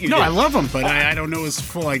I thought you did. No, I love him, but I don't know his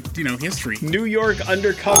full, history. New York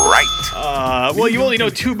Undercover. Right. Well, you only know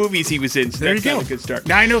 2 movies he was in, so There that's you not go. a good start.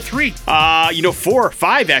 Now I know 3. 4,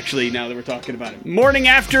 5 actually, now that we're talking about it. Morning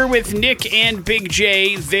After with Nick and Big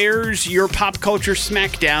J. There's your pop culture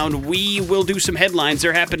smackdown. We will do some headlines.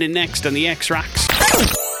 They're happening next on the X Rocks.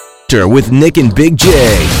 With Nick and Big J.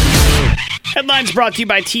 Headlines brought to you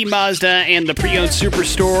by T-Mazda and the Pre-Owned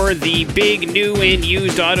Superstore. The big new and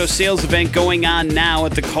used auto sales event going on now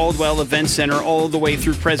at the Caldwell Event Center all the way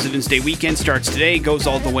through President's Day weekend. Starts today, goes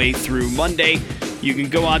all the way through Monday. You can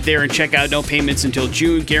go out there and check out no payments until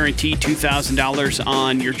June. Guaranteed $2,000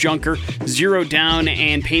 on your junker. 0 down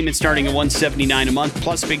and payment starting at $179 a month.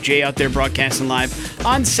 Plus Big J out there broadcasting live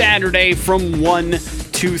on Saturday from 1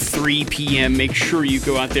 to 3 p.m. Make sure you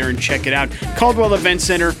go out there and check it out. Caldwell Event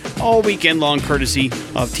Center all weekend long, courtesy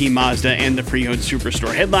of Team Mazda and the Pre-Owned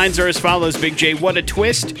Superstore. Headlines are as follows, Big J. What a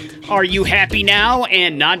twist. Are you happy now?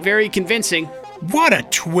 And not very convincing. What a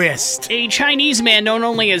twist. A Chinese man known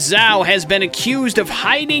only as Zhao has been accused of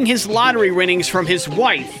hiding his lottery winnings from his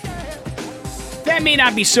wife. That may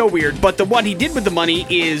not be so weird, but what he did with the money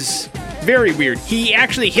is very weird. He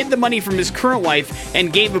actually hid the money from his current wife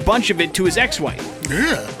and gave a bunch of it to his ex-wife.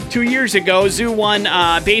 Yeah. 2 years ago, Zhu won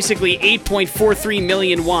basically 8.43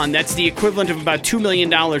 million won. That's the equivalent of about $2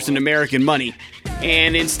 million in American money.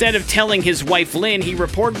 And instead of telling his wife Lynn, he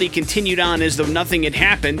reportedly continued on as though nothing had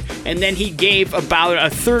happened, and then he gave about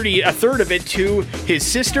a third of it to his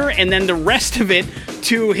sister, and then the rest of it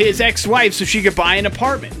to his ex-wife so she could buy an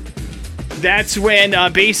apartment. That's when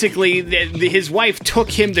basically his wife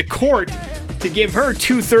took him to court to give her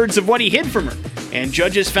 2/3 of what he hid from her. And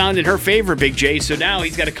judges found in her favor, Big J, so now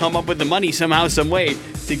he's got to come up with the money somehow, some way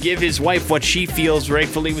to give his wife what she feels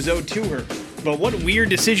rightfully was owed to her. But what a weird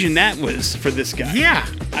decision that was for this guy. Yeah.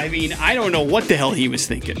 I mean, I don't know what the hell he was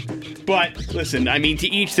thinking. But listen, I mean, to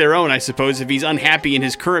each their own, I suppose. If he's unhappy in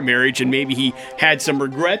his current marriage and maybe he had some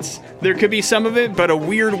regrets, there could be some of it, but a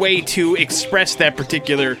weird way to express that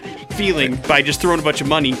particular feeling by just throwing a bunch of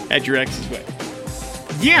money at your ex's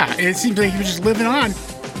wife. Yeah, it seems like he was just living on.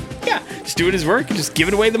 Yeah, just doing his work and just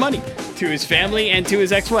giving away the money to his family and to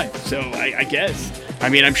his ex-wife. So I guess. I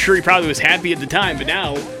mean, I'm sure he probably was happy at the time, but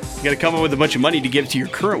now you got to come up with a bunch of money to give to your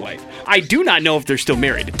current wife. I do not know if they're still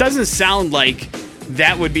married. It doesn't sound like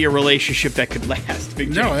that would be a relationship that could last.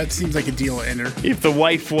 Big J. No, that seems like a deal ender. If the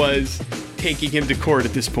wife was taking him to court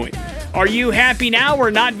at this point. Are you happy now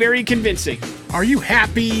or not very convincing? Are you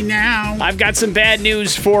happy now? I've got some bad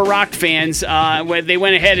news for rock fans. When they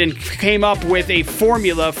went ahead and came up with a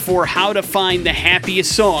formula for how to find the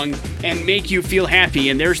happiest song and make you feel happy,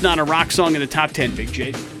 and there's not a rock song in the top 10, Big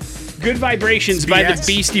J. Good Vibrations by the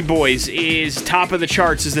Beastie Boys is top of the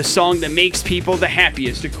charts as the song that makes people the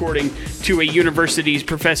happiest, according to a university's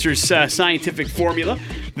professor's scientific formula.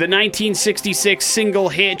 The 1966 single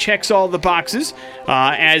hit checks all the boxes,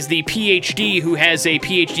 as the PhD, who has a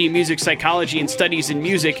PhD in music psychology and studies in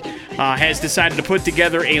music, has decided to put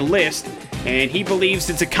together a list. And he believes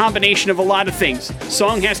it's a combination of a lot of things.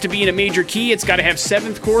 Song has to be in a major key. It's got to have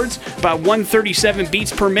 7th chords, about 137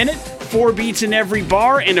 beats per minute, 4 beats in every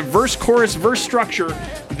bar, and a verse-chorus-verse structure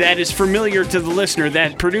that is familiar to the listener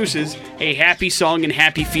that produces a happy song and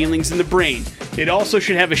happy feelings in the brain. It also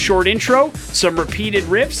should have a short intro, some repeated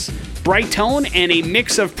riffs, bright tone, and a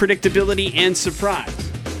mix of predictability and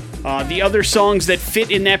surprise. The other songs that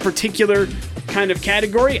fit in that particular kind of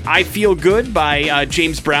category, I Feel Good by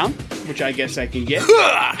James Brown, which I guess I can get.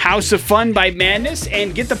 House of Fun by Madness,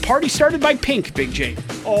 and Get the Party Started by Pink, Big J.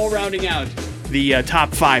 All rounding out the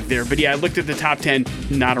top 5 there. But yeah, I looked at the top 10,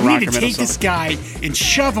 not a rock or metal song. We need to take this guy and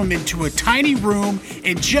shove him into a tiny room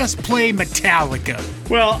and just play Metallica.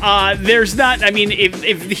 Well, there's not, I mean,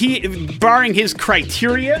 if he, barring his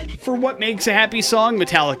criteria for what makes a happy song,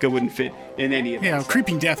 Metallica wouldn't fit in any of it. Yeah,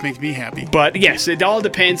 Creeping Death makes me happy. But yes, it all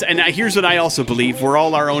depends. And here's what I also believe. We're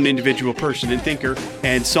all our own individual person and thinker,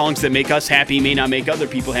 and songs that make us happy may not make other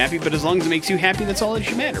people happy, but as long as it makes you happy, that's all that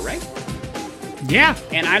should matter, right? Yeah.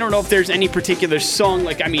 And I don't know if there's any particular song,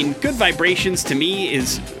 like, I mean, Good Vibrations to me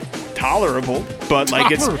is tolerable, but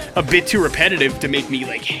like it's a bit too repetitive to make me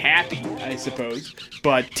like happy, I suppose.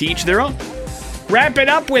 But to each their own. Wrap it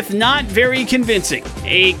up with not very convincing.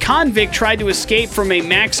 A convict tried to escape from a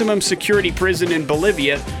maximum security prison in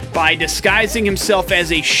Bolivia by disguising himself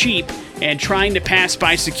as a sheep and trying to pass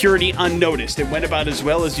by security unnoticed. It went about as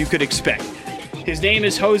well as you could expect. His name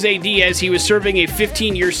is Jose Diaz. He was serving a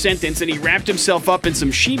 15-year sentence, and he wrapped himself up in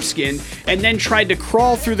some sheepskin and then tried to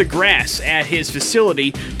crawl through the grass at his facility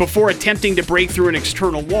before attempting to break through an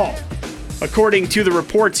external wall. According to the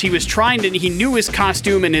reports, he knew his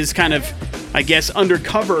costume and his kind of, I guess,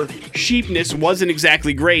 undercover sheepness wasn't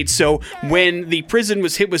exactly great. So when the prison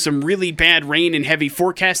was hit with some really bad rain and heavy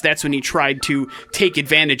forecast, that's when he tried to take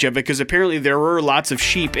advantage of it, because apparently there were lots of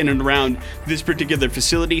sheep in and around this particular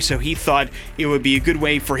facility. So he thought it would be a good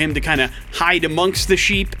way for him to kind of hide amongst the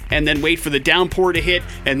sheep and then wait for the downpour to hit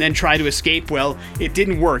and then try to escape. Well, it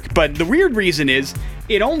didn't work. But the weird reason is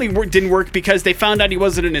it only didn't work because they found out he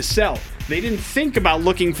wasn't in his cell. They didn't think about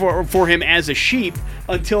looking for him as a sheep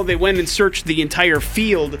until they went and searched the entire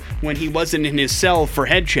field when he wasn't in his cell for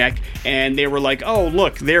head check, and they were like, oh,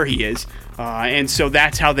 look, there he is. And so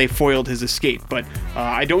that's how they foiled his escape. But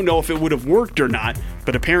I don't know if it would have worked or not,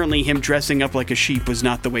 but apparently him dressing up like a sheep was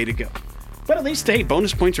not the way to go. But at least, hey,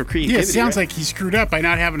 bonus points for creativity. Yeah, it sounds right? like he screwed up by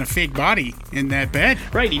not having a fake body in that bed.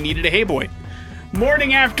 Right, he needed a hey boy.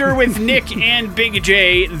 Morning After with Nick and Big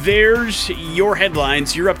J. There's your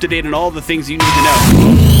headlines. You're up to date on all the things you need to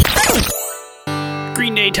know.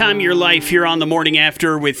 Green Day, Time of Your Life here on the Morning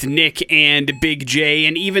After with Nick and Big J.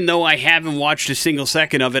 And even though I haven't watched a single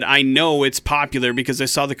second of it, I know it's popular because I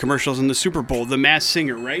saw the commercials in the Super Bowl. The Masked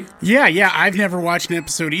Singer, right? Yeah. I've never watched an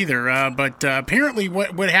episode either. But apparently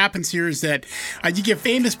what happens here is that you get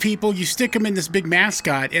famous people, you stick them in this big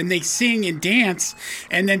mascot, and they sing and dance,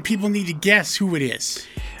 and then people need to guess who it is.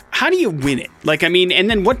 How do you win it? Like, I mean, and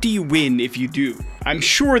then what do you win if you do? I'm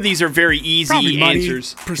sure these are very easy money,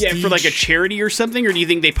 answers. prestige. Yeah, for like a charity or something, or do you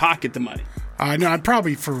think they pocket the money? No, I'm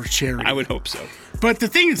probably for charity. I would hope so. But the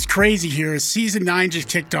thing that's crazy here is season 9 just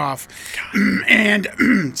kicked off, and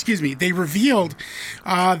excuse me, they revealed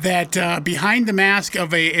that behind the mask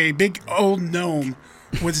of a big old gnome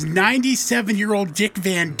was 97-year-old Dick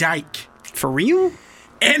Van Dyke. For real?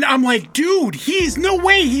 And I'm like, dude, he's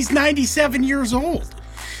 97 years old.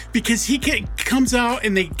 Because he comes out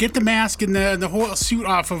and they get the mask and the whole suit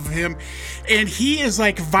off of him, and he is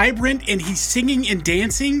like vibrant and he's singing and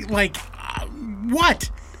dancing. Like,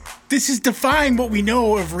 what? This is defying what we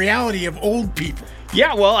know of reality of old people.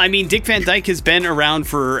 Yeah, well, I mean, Dick Van Dyke has been around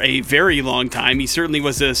for a very long time. He certainly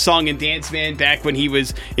was a song and dance man back when he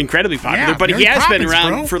was incredibly popular, Yeah, but he Mary has been Poppins,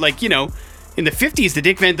 around bro. for like, in the 50s, the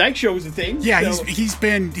Dick Van Dyke Show was a thing. Yeah, so. he's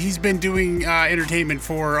been doing entertainment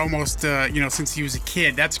for almost since he was a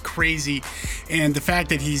kid. That's crazy, and the fact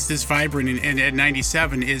that he's this vibrant and at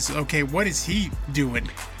 97 is okay. What is he doing?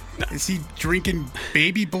 Is he drinking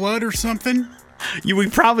baby blood or something? We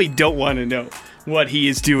probably don't want to know what he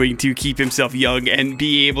is doing to keep himself young and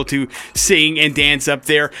be able to sing and dance up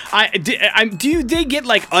there. Do they get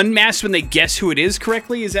like unmasked when they guess who it is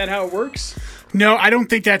correctly? Is that how it works? No, I don't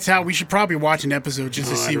think that's how. We should probably watch an episode just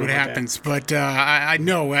to see what happens. But I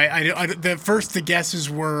know. The guesses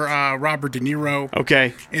were Robert De Niro.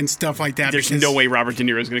 Okay. And stuff like that. There's no way Robert De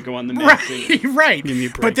Niro is going to go on the Masked. Right. Give me a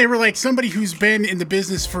break. But they were like somebody who's been in the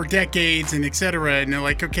business for decades and et cetera. And they're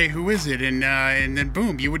like, okay, who is it? And then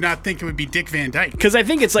boom, you would not think it would be Dick Van Dyke. Because I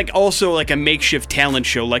think it's like also like a makeshift talent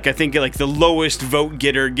show. Like I think like the lowest vote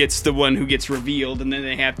getter gets the one who gets revealed, and then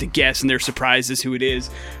they have to guess, and they're surprised as who it is.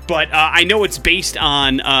 But I know it's based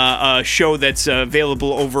on a show that's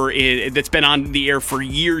available that's been on the air for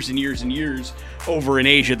years and years and years over in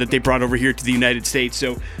Asia that they brought over here to the United States.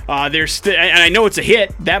 So and I know it's a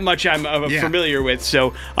hit. That much I'm familiar with.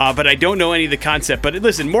 So, but I don't know any of the concept. But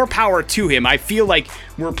listen, more power to him. I feel like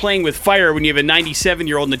we're playing with fire when you have a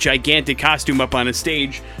 97-year-old in a gigantic costume up on a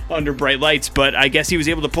stage under bright lights. But I guess he was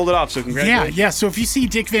able to pull it off. So congratulations. Yeah. So if you see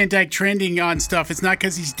Dick Van Dyke trending on stuff, it's not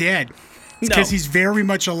because he's dead. It's because he's very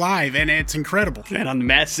much alive, and it's incredible. And on The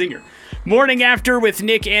Masked Singer. Morning After with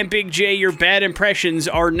Nick and Big J. Your bad impressions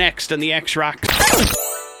are next on the X-Rock.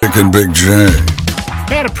 Nick and Big J.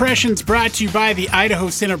 Bad Impressions brought to you by the Idaho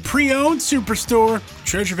Center Pre-Owned Superstore,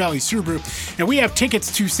 Treasure Valley Subaru. And we have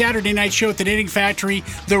tickets to Saturday night show at the Knitting Factory.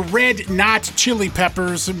 The Red Knot Chili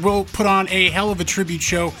Peppers will put on a hell of a tribute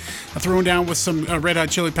show, throwing down with some Red Hot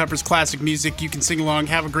Chili Peppers classic music. You can sing along,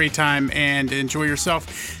 have a great time, and enjoy yourself.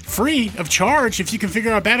 Free of charge. If you can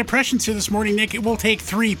figure out bad impressions here this morning, Nick, it will take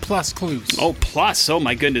 3+ clues. Oh, plus. Oh,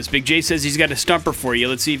 my goodness. Big J says he's got a stumper for you.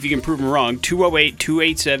 Let's see if you can prove him wrong.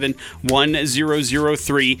 208-287-1003.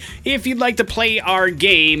 If you'd like to play our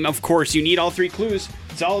game, of course, you need all 3 clues.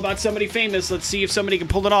 It's all about somebody famous. Let's see if somebody can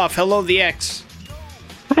pull it off. Hello, the X.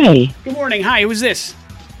 Hi. Good morning. Hi, who's this?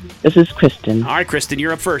 This is Kristen. All right, Kristen,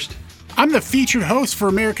 you're up first. I'm the featured host for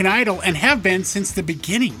American Idol and have been since the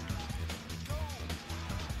beginning.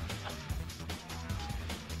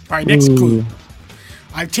 All right, next clue.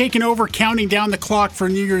 I've taken over counting down the clock for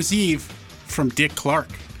New Year's Eve from Dick Clark.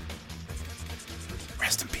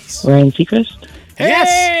 Rest in peace. Ryan Seacrest?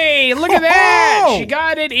 Hey, look at that. She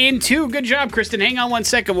got it in 2. Good job, Kristen. Hang on 1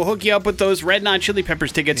 second. We'll hook you up with those Red Knot Chili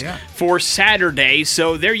Peppers tickets for Saturday.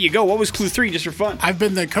 So there you go. What was clue 3, just for fun? I've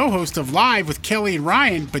been the co-host of Live with Kelly and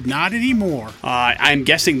Ryan, but not anymore. I'm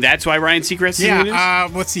guessing that's why Ryan Seacrest is in this?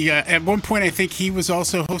 Let's see. At one point, I think he was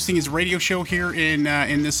also hosting his radio show here in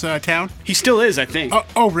this town. He still is, I think.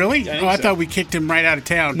 Oh, really? I so. thought we kicked him right out of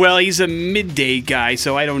town. Well, he's a midday guy,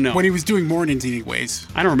 so I don't know. When he was doing mornings anyways.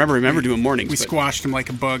 I don't remember doing mornings. We squashed him like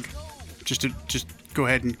a bug. Just go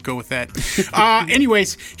ahead and go with that.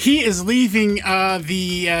 Anyways, he is leaving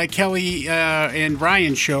the Kelly and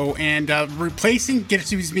Ryan show and replacing.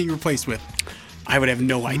 Guess who he's being replaced with? I would have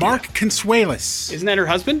no idea. Mark Consuelos. Isn't that her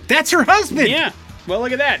husband? That's her husband. Yeah. Well,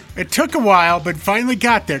 look at that. It took a while, but finally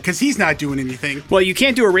got there because he's not doing anything. Well, you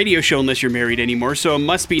can't do a radio show unless you're married anymore, so it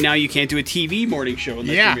must be now you can't do a TV morning show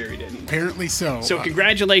unless you're married anymore. Apparently so. So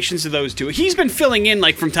congratulations to those two. He's been filling in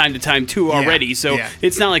from time to time too already, so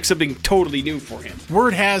it's not like something totally new for him.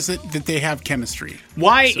 Word has it that they have chemistry.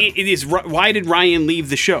 Why did Ryan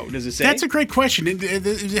leave the show? Does it say? That's a great question. It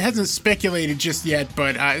hasn't speculated just yet,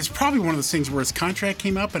 but it's probably one of those things where his contract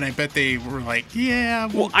came up, and I bet they were like, yeah.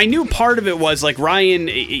 Well, I knew part of it was Ryan.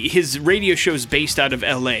 His radio show is based out of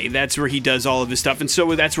L.A. That's where he does all of his stuff, and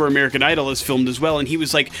so that's where American Idol is filmed as well. And he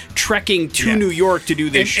was trekking to New York to do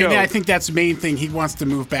this show. And I think that's the main thing. He wants to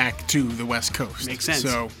move back to the West Coast. Makes sense.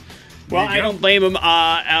 So, well, I don't blame him.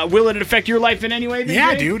 Will it affect your life in any way?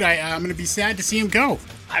 Yeah, dude. I'm going to be sad to see him go.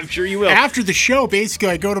 I'm sure you will. After the show, basically,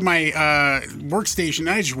 I go to my workstation and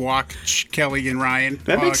I just walk Kelly and Ryan.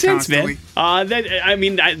 That makes sense, man. No,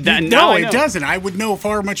 it doesn't. I would know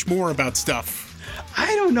far much more about stuff.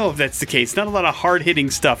 I don't know if that's the case. Not a lot of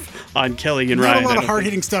hard-hitting stuff on Kelly and Ryan. Not a lot of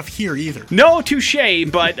hard-hitting stuff here either. No, touche,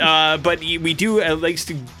 but we do like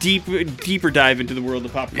to deeper dive into the world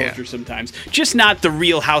of pop culture sometimes. Just not the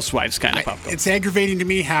Real Housewives kind of pop culture. It's aggravating to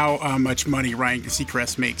me how much money Ryan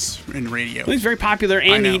Seacrest makes in radio. Well, he's very popular,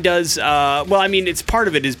 and he does, it's part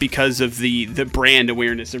of it is because of the brand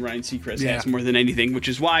awareness that Ryan Seacrest has more than anything, which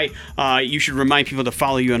is why you should remind people to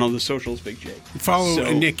follow you on all the socials, Big J. Follow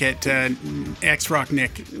Nick at X-Rock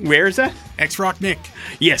Nick. Where is that? X-Rock Nick.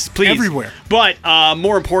 Yes, please. Everywhere. But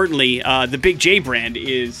more importantly, the Big J brand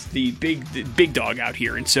is the big dog out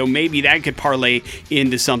here, and so maybe that could parlay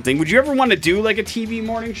into something. Would you ever want to do a TV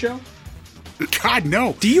morning show? God,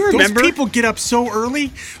 no. Do you remember? Those people get up so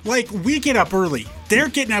early. We get up early. They're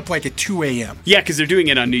getting up at 2 a.m. Yeah, because they're doing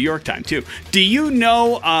it on New York time, too. Do you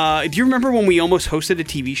know, do you remember when we almost hosted a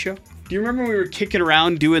TV show? Do you remember when we were kicking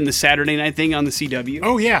around doing the Saturday night thing on the CW?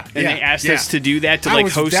 Oh, yeah. And they asked us to do that, to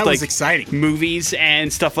host that was exciting. Movies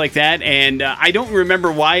and stuff like that. And I don't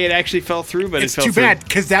remember why it actually fell through, but it's it fell through. It's too bad,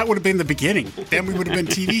 because that would have been the beginning. Then we would have been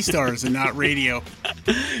TV stars and not radio.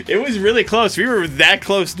 It was really close. We were that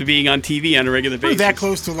close to being on TV on a regular basis. We were that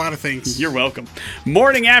close to a lot of things. You're welcome.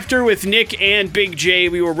 Morning After with Nick and Big J.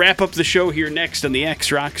 We will wrap up the show here next on the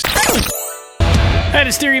X-Rocks. That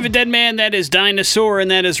is Theory of a Dead Man, that is Dinosaur, and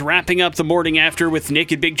that is wrapping up the morning after with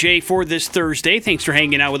Nick and Big J for this Thursday. Thanks for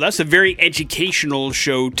hanging out with us. A very educational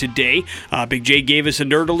show today. Big J gave us a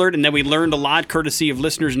nerd alert, and then we learned a lot, courtesy of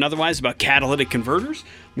listeners and otherwise, about catalytic converters.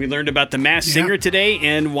 We learned about the Masked Singer today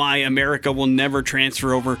and why America will never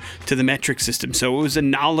transfer over to the metric system. So it was a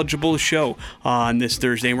knowledgeable show on this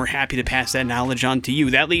Thursday, and we're happy to pass that knowledge on to you.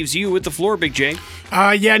 That leaves you with the floor, Big J.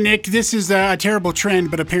 Yeah, Nick, this is a terrible trend,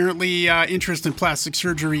 but apparently interest in plastic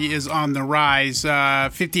surgery is on the rise.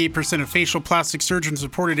 58% of facial plastic surgeons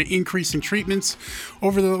reported an increase in treatments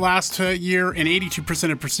over the last year, and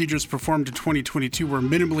 82% of procedures performed in 2022 were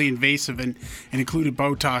minimally invasive and included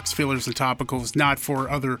Botox, fillers, and topicals, not for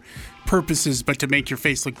other purposes, but to make your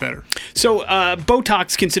face look better. So,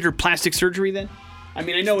 Botox considered plastic surgery then? I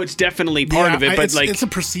mean, I know it's definitely part of it, but it's a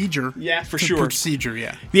procedure. Yeah, for it's sure. A procedure,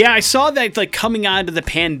 yeah. Yeah, I saw that coming out of the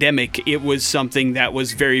pandemic, it was something that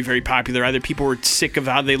was very, very popular. Either people were sick of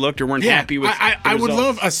how they looked or weren't happy with I would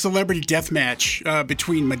love a celebrity death match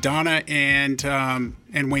between Madonna and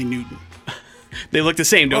Wayne Newton. They look the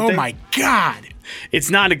same, don't they? Oh my God.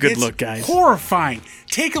 It's not a good look, guys. Horrifying.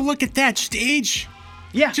 Take a look at that. Just age.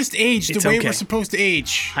 Yeah. Just age the way we're supposed to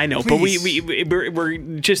age. I know, Please. but we're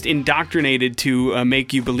just indoctrinated to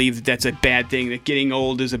make you believe that that's a bad thing, that getting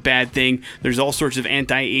old is a bad thing. There's all sorts of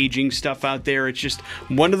anti-aging stuff out there. It's just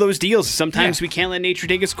one of those deals. Sometimes we can't let nature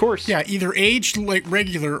take its course. Yeah, either age like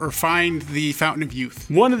regular or find the fountain of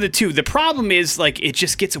youth. One of the two. The problem is, it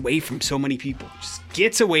just gets away from so many people. Just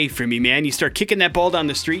gets away from you, man. You start kicking that ball down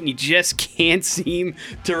the street and you just can't seem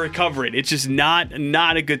to recover it. It's just not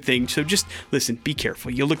a good thing. So just listen, be careful.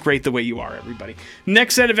 You look great the way you are, everybody.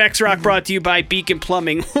 Next set of X-Rock brought to you by Beacon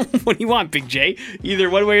Plumbing. What do you want, Big J? Either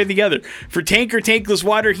one way or the other. For tank or tankless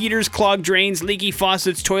water heaters, clogged drains, leaky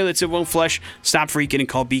faucets, toilets that won't flush, stop freaking and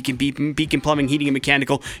call Beacon Plumbing, Heating and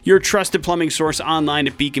Mechanical, your trusted plumbing source, online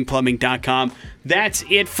at beaconplumbing.com. That's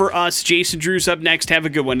it for us. Jason Drew's up next. Have a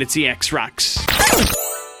good one. It's the X-Rocks.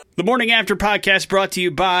 The Morning After podcast brought to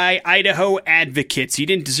you by Idaho Advocates. You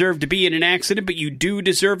didn't deserve to be in an accident, but you do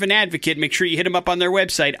deserve an advocate. Make sure you hit them up on their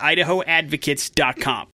website, idahoadvocates.com.